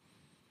City,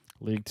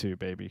 League 2,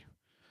 baby.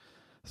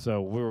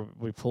 So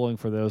we're pulling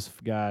for those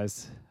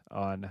guys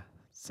on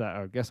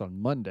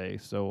Monday.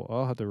 So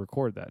I'll have to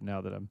record that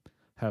now that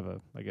have a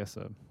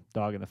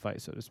dog in the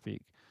fight, so to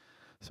speak.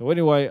 So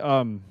anyway,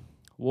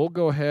 we'll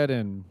go ahead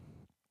and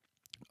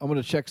I'm going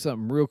to check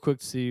something real quick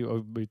to see.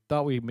 We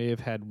thought we may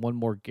have had one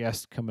more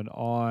guest coming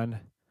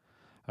on.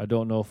 I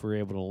don't know if we're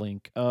able to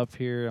link up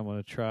here. I'm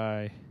going to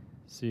try,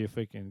 see if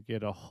we can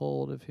get a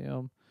hold of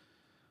him.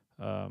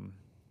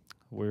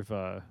 We've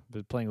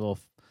been playing a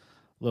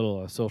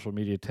little social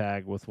media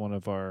tag with one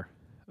of our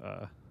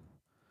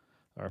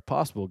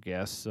possible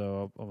guests.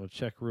 So I'm going to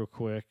check real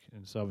quick,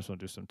 and so I'm just going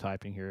to do some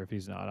typing here. If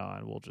he's not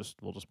on, we'll just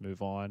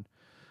move on.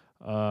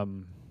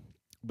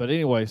 But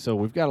anyway, so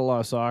we've got a lot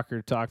of soccer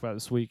to talk about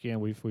this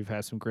weekend. We've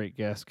had some great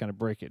guests kind of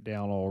break it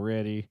down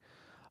already.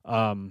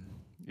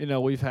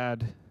 We've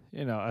had,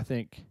 I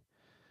think,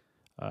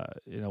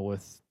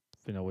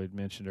 we'd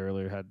mentioned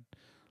earlier, had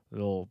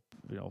little,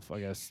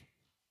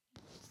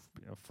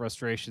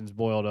 frustrations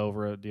boiled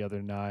over the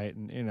other night.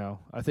 And,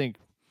 I think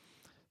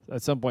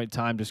at some point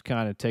time just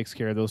kind of takes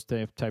care of those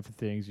type of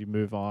things. You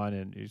move on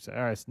and you say,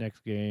 all right, it's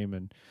next game.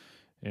 And,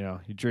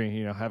 you drink,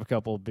 have a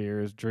couple of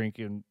beers, drink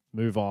and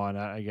move on.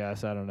 I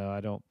guess, I don't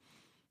know.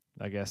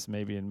 I guess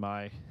maybe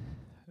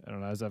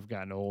as I've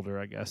gotten older,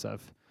 I guess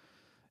I've,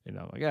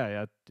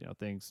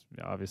 things,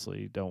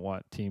 obviously you don't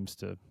want teams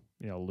to,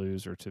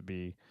 lose or to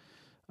be,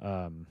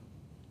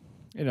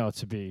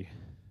 to be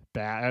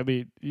bad. I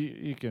mean,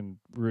 you can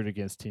root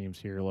against teams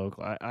here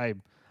local.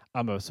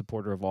 I'm a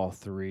supporter of all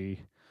three,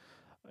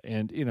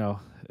 and we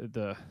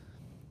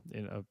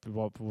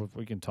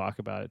can talk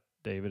about it,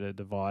 David,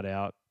 the VOD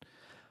out.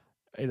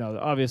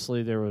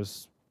 Obviously there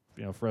was,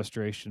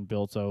 frustration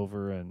built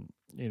over, and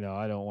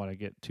I don't want to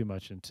get too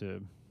much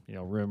into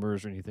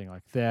rumors or anything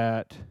like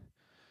that.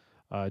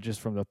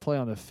 Just from the play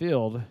on the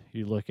field,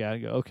 you look at it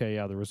and go, okay,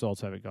 yeah, the results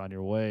haven't gone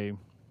your way,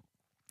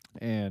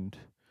 and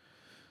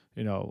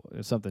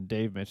it's something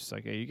Dave mentioned. It's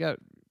like, hey, you got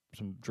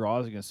some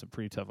draws against some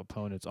pretty tough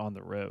opponents on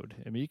the road.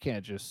 I mean, you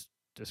can't just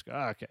go,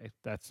 okay,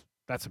 that's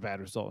a bad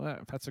result.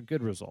 That's a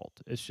good result.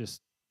 It's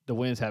just the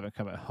wins haven't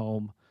come at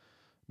home.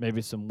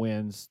 Maybe some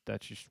wins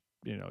that you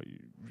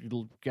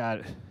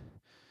got.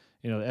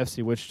 The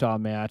FC Wichita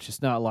match.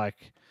 It's not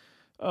like,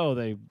 oh,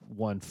 they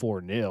won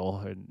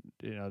 4-0, and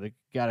they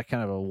got a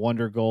kind of a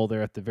wonder goal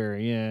there at the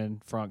very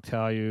end. Frank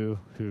Tayu,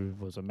 who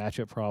was a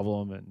matchup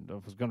problem and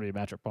was going to be a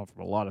matchup problem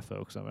for a lot of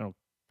folks. I don't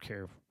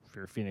care if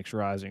you're Phoenix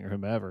Rising or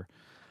whomever.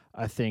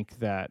 I think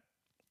that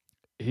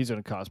he's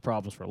going to cause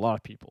problems for a lot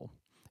of people.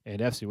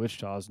 And FC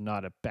Wichita is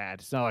not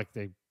it's not like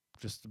they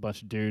just a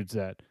bunch of dudes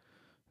a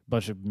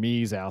bunch of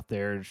me's out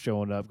there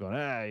showing up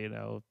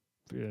going,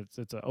 it's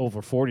an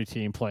over 40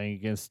 team playing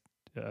against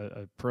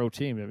a pro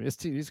team. I mean,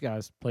 these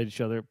guys played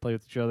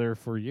with each other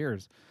for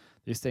years.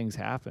 These things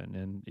happen,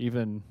 and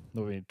even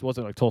it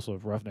wasn't like Tulsa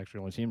Roughnecks were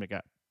the only team that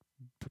got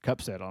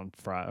cup set on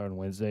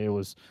Wednesday. It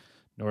was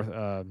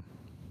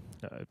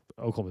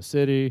Oklahoma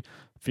City,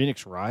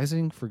 Phoenix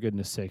Rising. For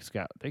goodness sakes,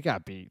 they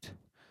got beat.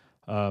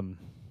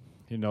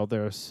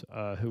 There's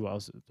who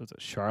else? Was it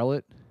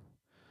Charlotte?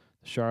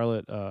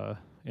 Charlotte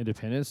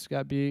Independence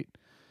got beat.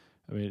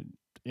 I mean,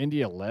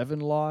 Indy 11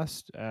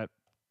 lost at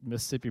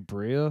Mississippi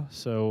Bria,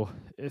 so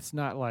it's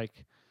not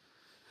like,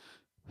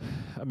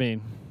 I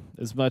mean,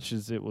 as much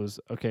as it was,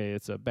 okay,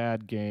 it's a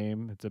bad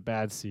game, it's a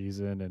bad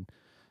season, and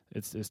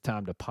it's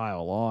time to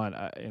pile on.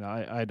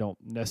 I don't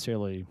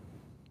necessarily,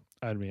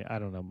 I mean, I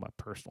don't know, my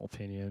personal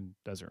opinion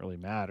doesn't really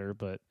matter,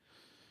 but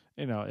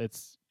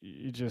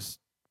you just,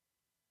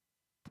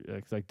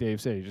 like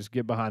Dave said, you just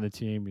get behind the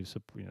team. These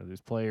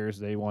players,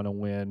 they want to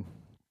win.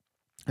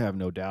 I have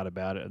no doubt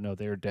about it. I know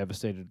they're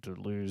devastated to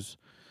lose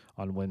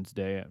on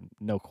Wednesday.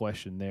 No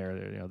question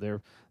there.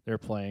 They're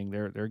playing.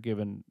 They're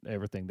giving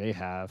everything they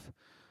have.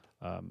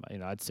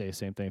 I'd say the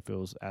same thing if it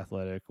was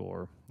Athletic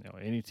or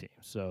any team.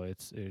 So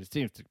it's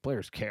teams.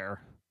 Players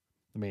care.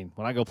 I mean,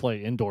 when I go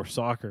play indoor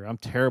soccer, I'm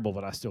terrible,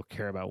 but I still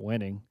care about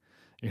winning.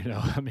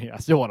 I mean, I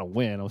still want to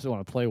win. I still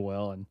want to play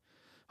well and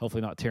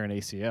hopefully not tear an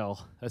ACL.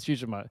 That's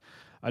usually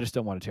I just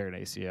don't want to tear an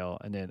ACL.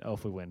 And then,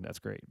 if we win, that's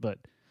great. But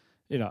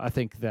I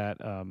think that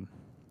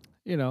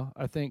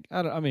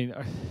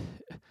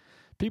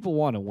people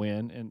want to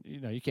win, and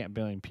you can't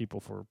blame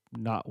people for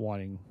not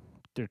wanting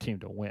their team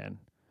to win.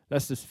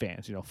 That's just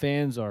fans.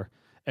 Fans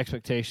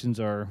expectations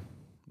are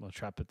I'm gonna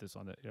try to put this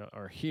on it,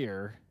 are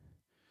here,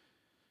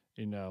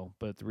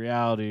 but the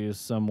reality is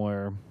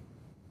somewhere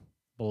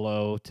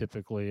below.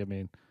 Typically, I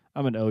mean,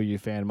 I'm an OU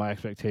fan. My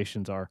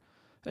expectations are,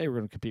 hey, we're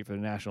going to compete for the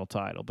national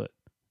title, but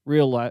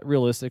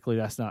realistically,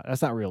 that's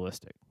not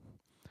realistic.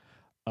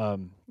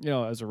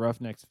 As a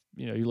Roughnecks,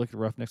 you look at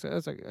Roughnecks,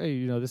 it's like,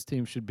 hey, this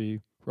team should be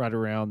right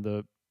around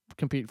the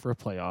compete for a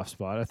playoff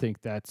spot. I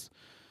think that's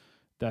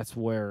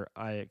where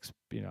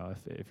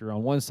if you're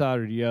on one side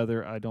or the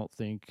other, I don't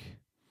think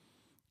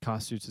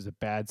constitutes as a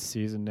bad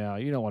season. Now,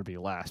 you don't want to be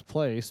last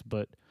place,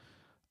 but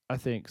I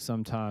think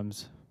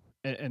sometimes,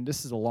 and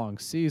this is a long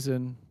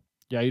season.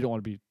 Yeah, you don't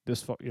want to be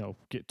this far,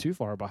 get too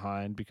far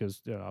behind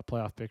because the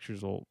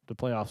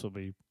playoffs will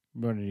be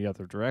running the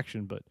other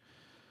direction. But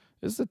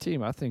this is a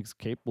team I think is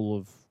capable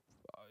of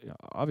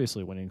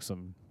obviously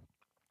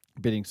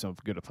beating some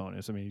good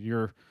opponents. I mean,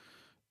 you're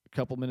a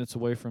couple minutes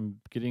away from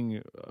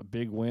getting a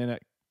big win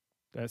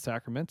at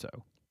Sacramento.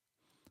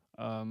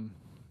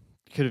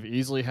 Could have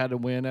easily had a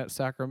win at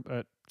San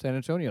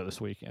Antonio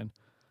this weekend.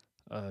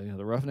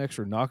 The Roughnecks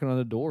were knocking on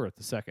the door at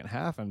the second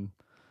half, and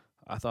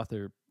I thought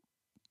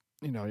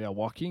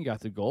Joaquin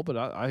got the goal, but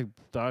I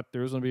thought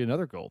there was going to be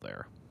another goal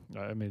there.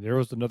 I mean, there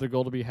was another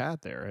goal to be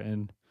had there,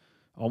 and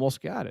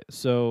almost got it.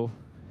 So,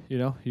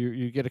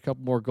 you get a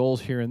couple more goals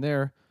here and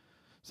there.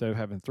 Instead of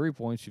having 3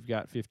 points, you've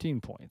got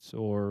 15 points,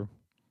 or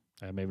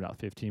maybe not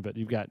 15, but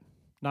you've got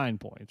 9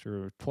 points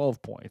or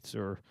 12 points,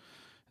 or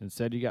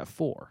instead you got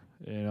 4.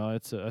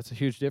 That's a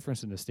huge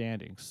difference in the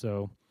standings.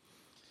 So,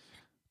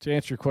 to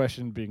answer your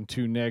question, being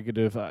too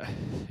negative, I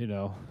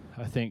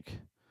think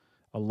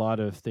a lot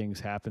of things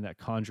happen that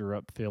conjure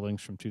up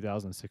feelings from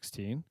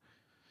 2016,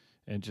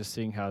 and just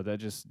seeing how that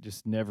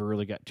just never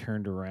really got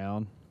turned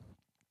around.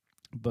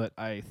 But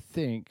I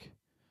think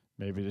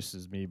maybe this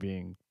is me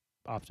being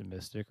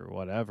optimistic or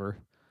whatever.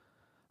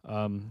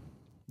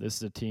 This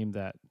is a team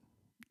that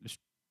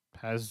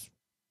has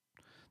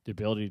the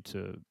ability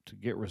to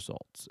get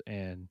results,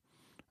 and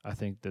I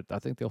think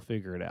they'll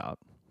figure it out.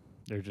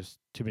 They're just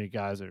too many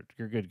guys.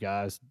 You're good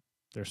guys.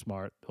 They're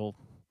smart.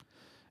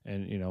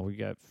 We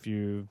got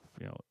few,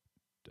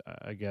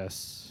 I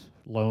guess,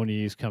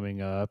 Loney's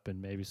coming up,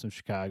 and maybe some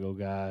Chicago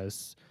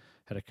guys.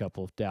 Had a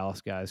couple of Dallas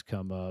guys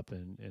come up,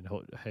 and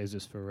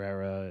Jesus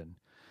Ferreira, and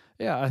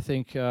yeah, I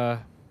think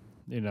that's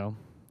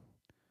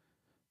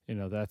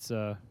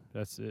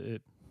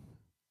it.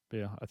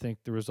 Yeah, I think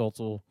the results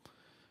will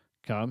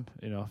come.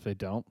 If they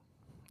don't,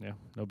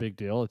 no big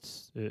deal. It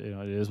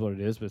is what it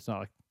is. But it's not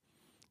like,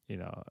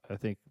 I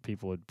think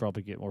people would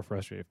probably get more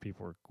frustrated if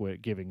people were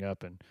giving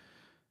up, and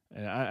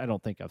I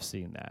don't think I've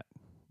seen that.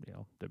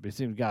 There've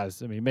seen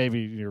guys. I mean,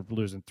 maybe you're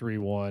losing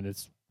 3-1.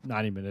 It's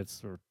 90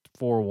 minutes or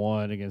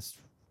 4-1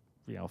 against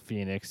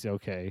Phoenix.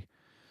 Okay,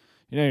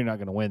 you're not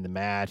going to win the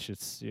match.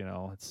 It's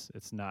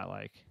it's not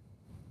like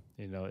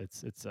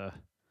it's a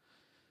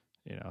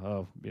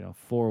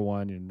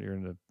 4-1 and you're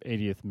in the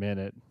 80th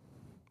minute. I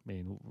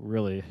mean,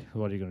 really,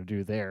 what are you going to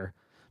do there?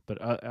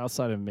 But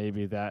outside of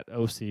maybe that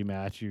OC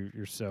match, you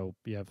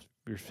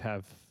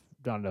have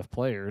not enough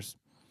players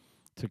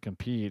to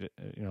compete.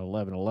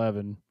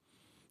 11-11.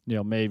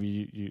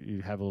 Maybe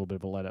you have a little bit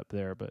of a let up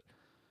there, but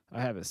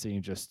I haven't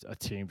seen just a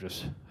team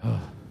just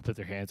put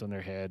their hands on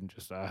their head and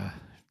just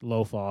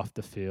loaf off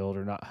the field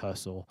or not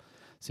hustle.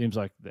 Seems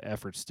like the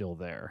effort's still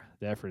there.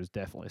 The effort is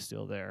definitely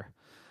still there.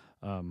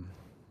 I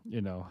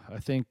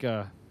think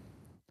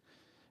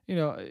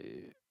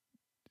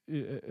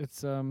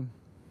it's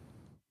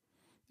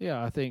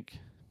I think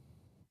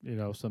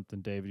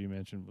something, David, you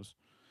mentioned was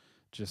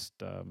just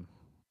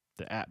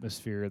the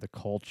atmosphere, the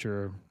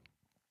culture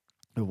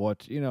of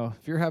what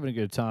if you're having a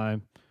good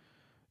time,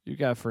 you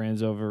got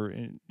friends over,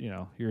 and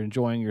you're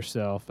enjoying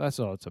yourself. That's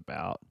all it's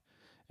about.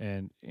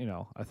 And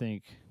I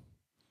think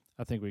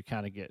we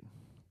kind of get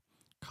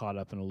caught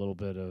up in a little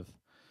bit of,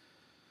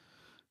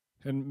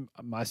 and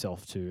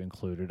myself too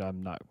included.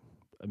 I'm not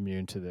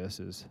immune to this.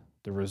 Is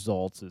the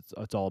results?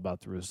 It's all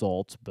about the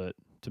results. But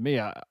to me,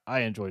 I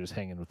enjoy just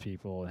hanging with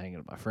people and hanging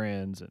with my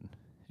friends, and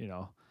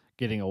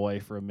getting away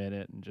for a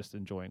minute and just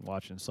enjoying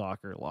watching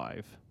soccer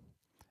live.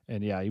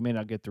 And yeah, you may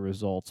not get the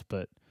results,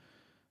 but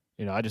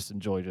I just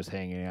enjoy just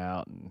hanging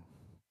out and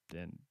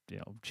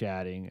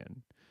chatting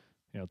and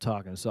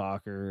talking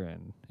soccer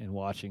and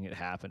watching it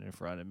happen in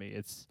front of me.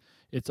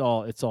 It's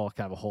all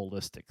kind of a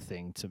holistic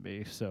thing to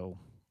me. So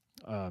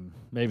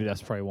maybe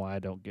that's probably why I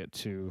don't get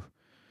too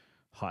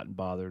hot and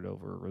bothered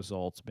over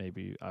results.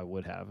 Maybe I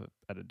would have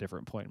at a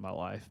different point in my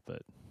life,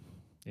 but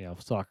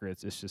soccer,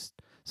 it's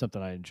just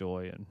something I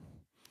enjoy, and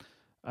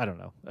I don't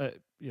know.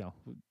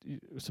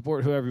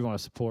 Support whoever you want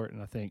to support,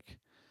 and I think,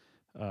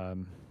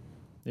 and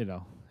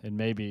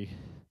maybe,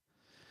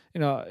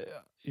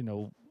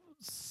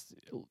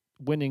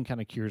 winning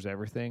kind of cures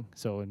everything.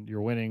 So when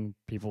you're winning,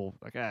 people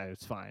like,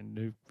 it's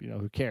fine.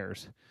 Who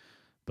cares?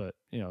 But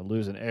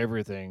losing,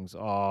 everything's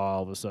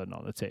all of a sudden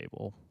on the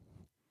table.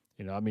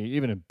 I mean,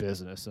 even in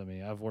business. I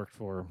mean, I've worked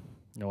for,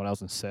 when I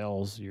was in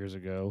sales years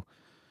ago.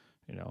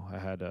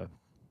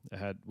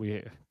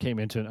 We came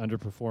into an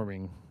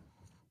underperforming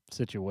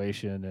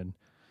situation, and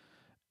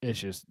it's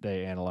just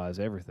they analyze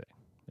everything.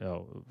 Are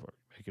you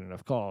making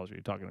enough calls? Are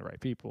you talking to the right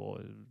people?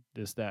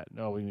 This, that.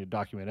 No, we need to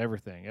document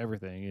everything.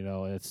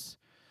 It's,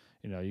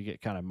 you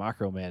get kind of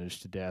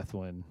micromanaged to death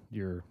when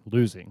you're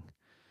losing,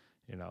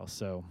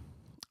 so,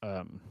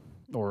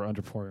 or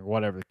underperforming,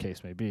 whatever the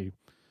case may be.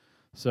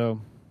 So,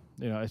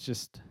 it's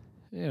just,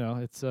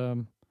 it's,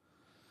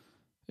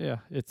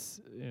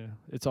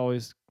 it's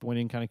always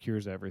winning kind of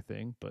cures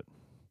everything. But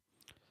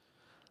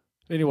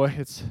anyway,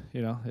 it's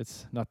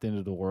not the end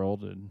of the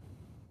world. And,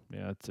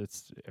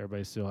 it's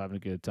everybody's still having a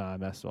good time.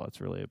 That's all it's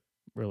really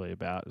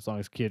about. As long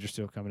as kids are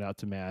still coming out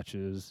to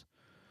matches,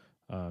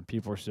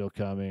 people are still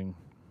coming,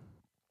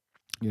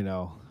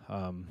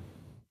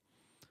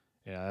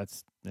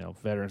 that's,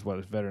 veterans, whether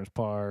it's Veterans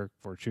Park,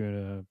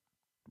 Fortuna,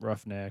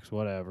 Roughnecks,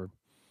 whatever.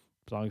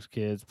 As long as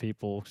kids,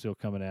 people still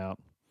coming out,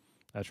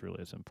 that's really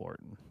what's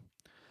important.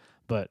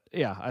 But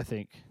yeah, I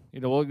think,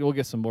 we'll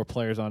get some more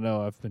players. I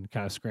know I've been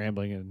kind of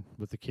scrambling and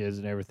with the kids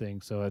and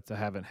everything, so I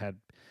haven't had.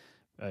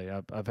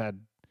 I've had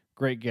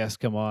great guests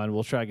come on.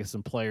 We'll try to get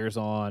some players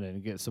on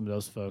and get some of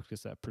those folks,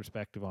 get that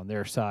perspective on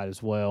their side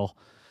as well.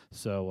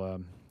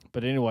 So,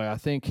 but anyway, I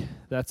think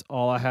that's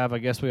all I have. I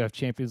guess we have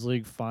Champions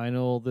League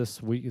final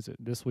this week. Is it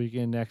this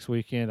weekend, next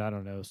weekend? I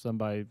don't know.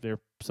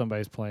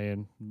 Somebody's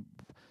playing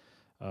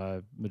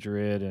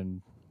Madrid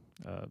and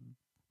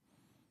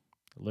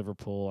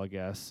Liverpool, I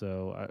guess.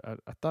 So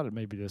I thought it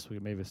may be this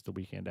week. Maybe it's the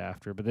weekend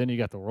after. But then you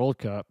got the World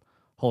Cup.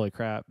 Holy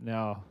crap.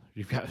 Now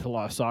you've got a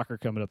lot of soccer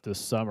coming up this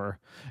summer.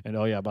 And,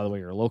 oh, yeah, by the way,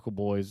 your local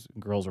boys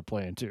and girls are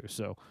playing too.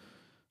 So,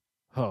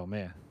 oh,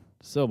 man,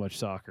 so much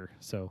soccer.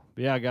 So,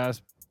 yeah,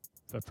 guys,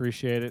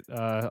 appreciate it.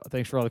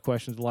 Thanks for all the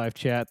questions, live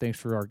chat. Thanks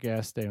for our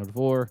guest, Daniel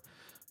DeVore,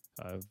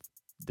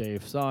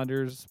 Dave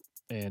Saunders.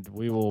 And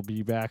we will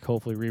be back,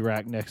 hopefully,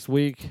 re-rack next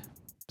week.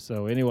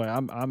 So, anyway,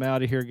 I'm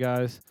out of here,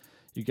 guys.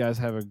 You guys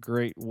have a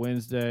great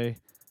Wednesday.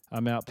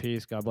 I'm out.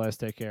 Peace. God bless.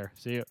 Take care.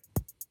 See you.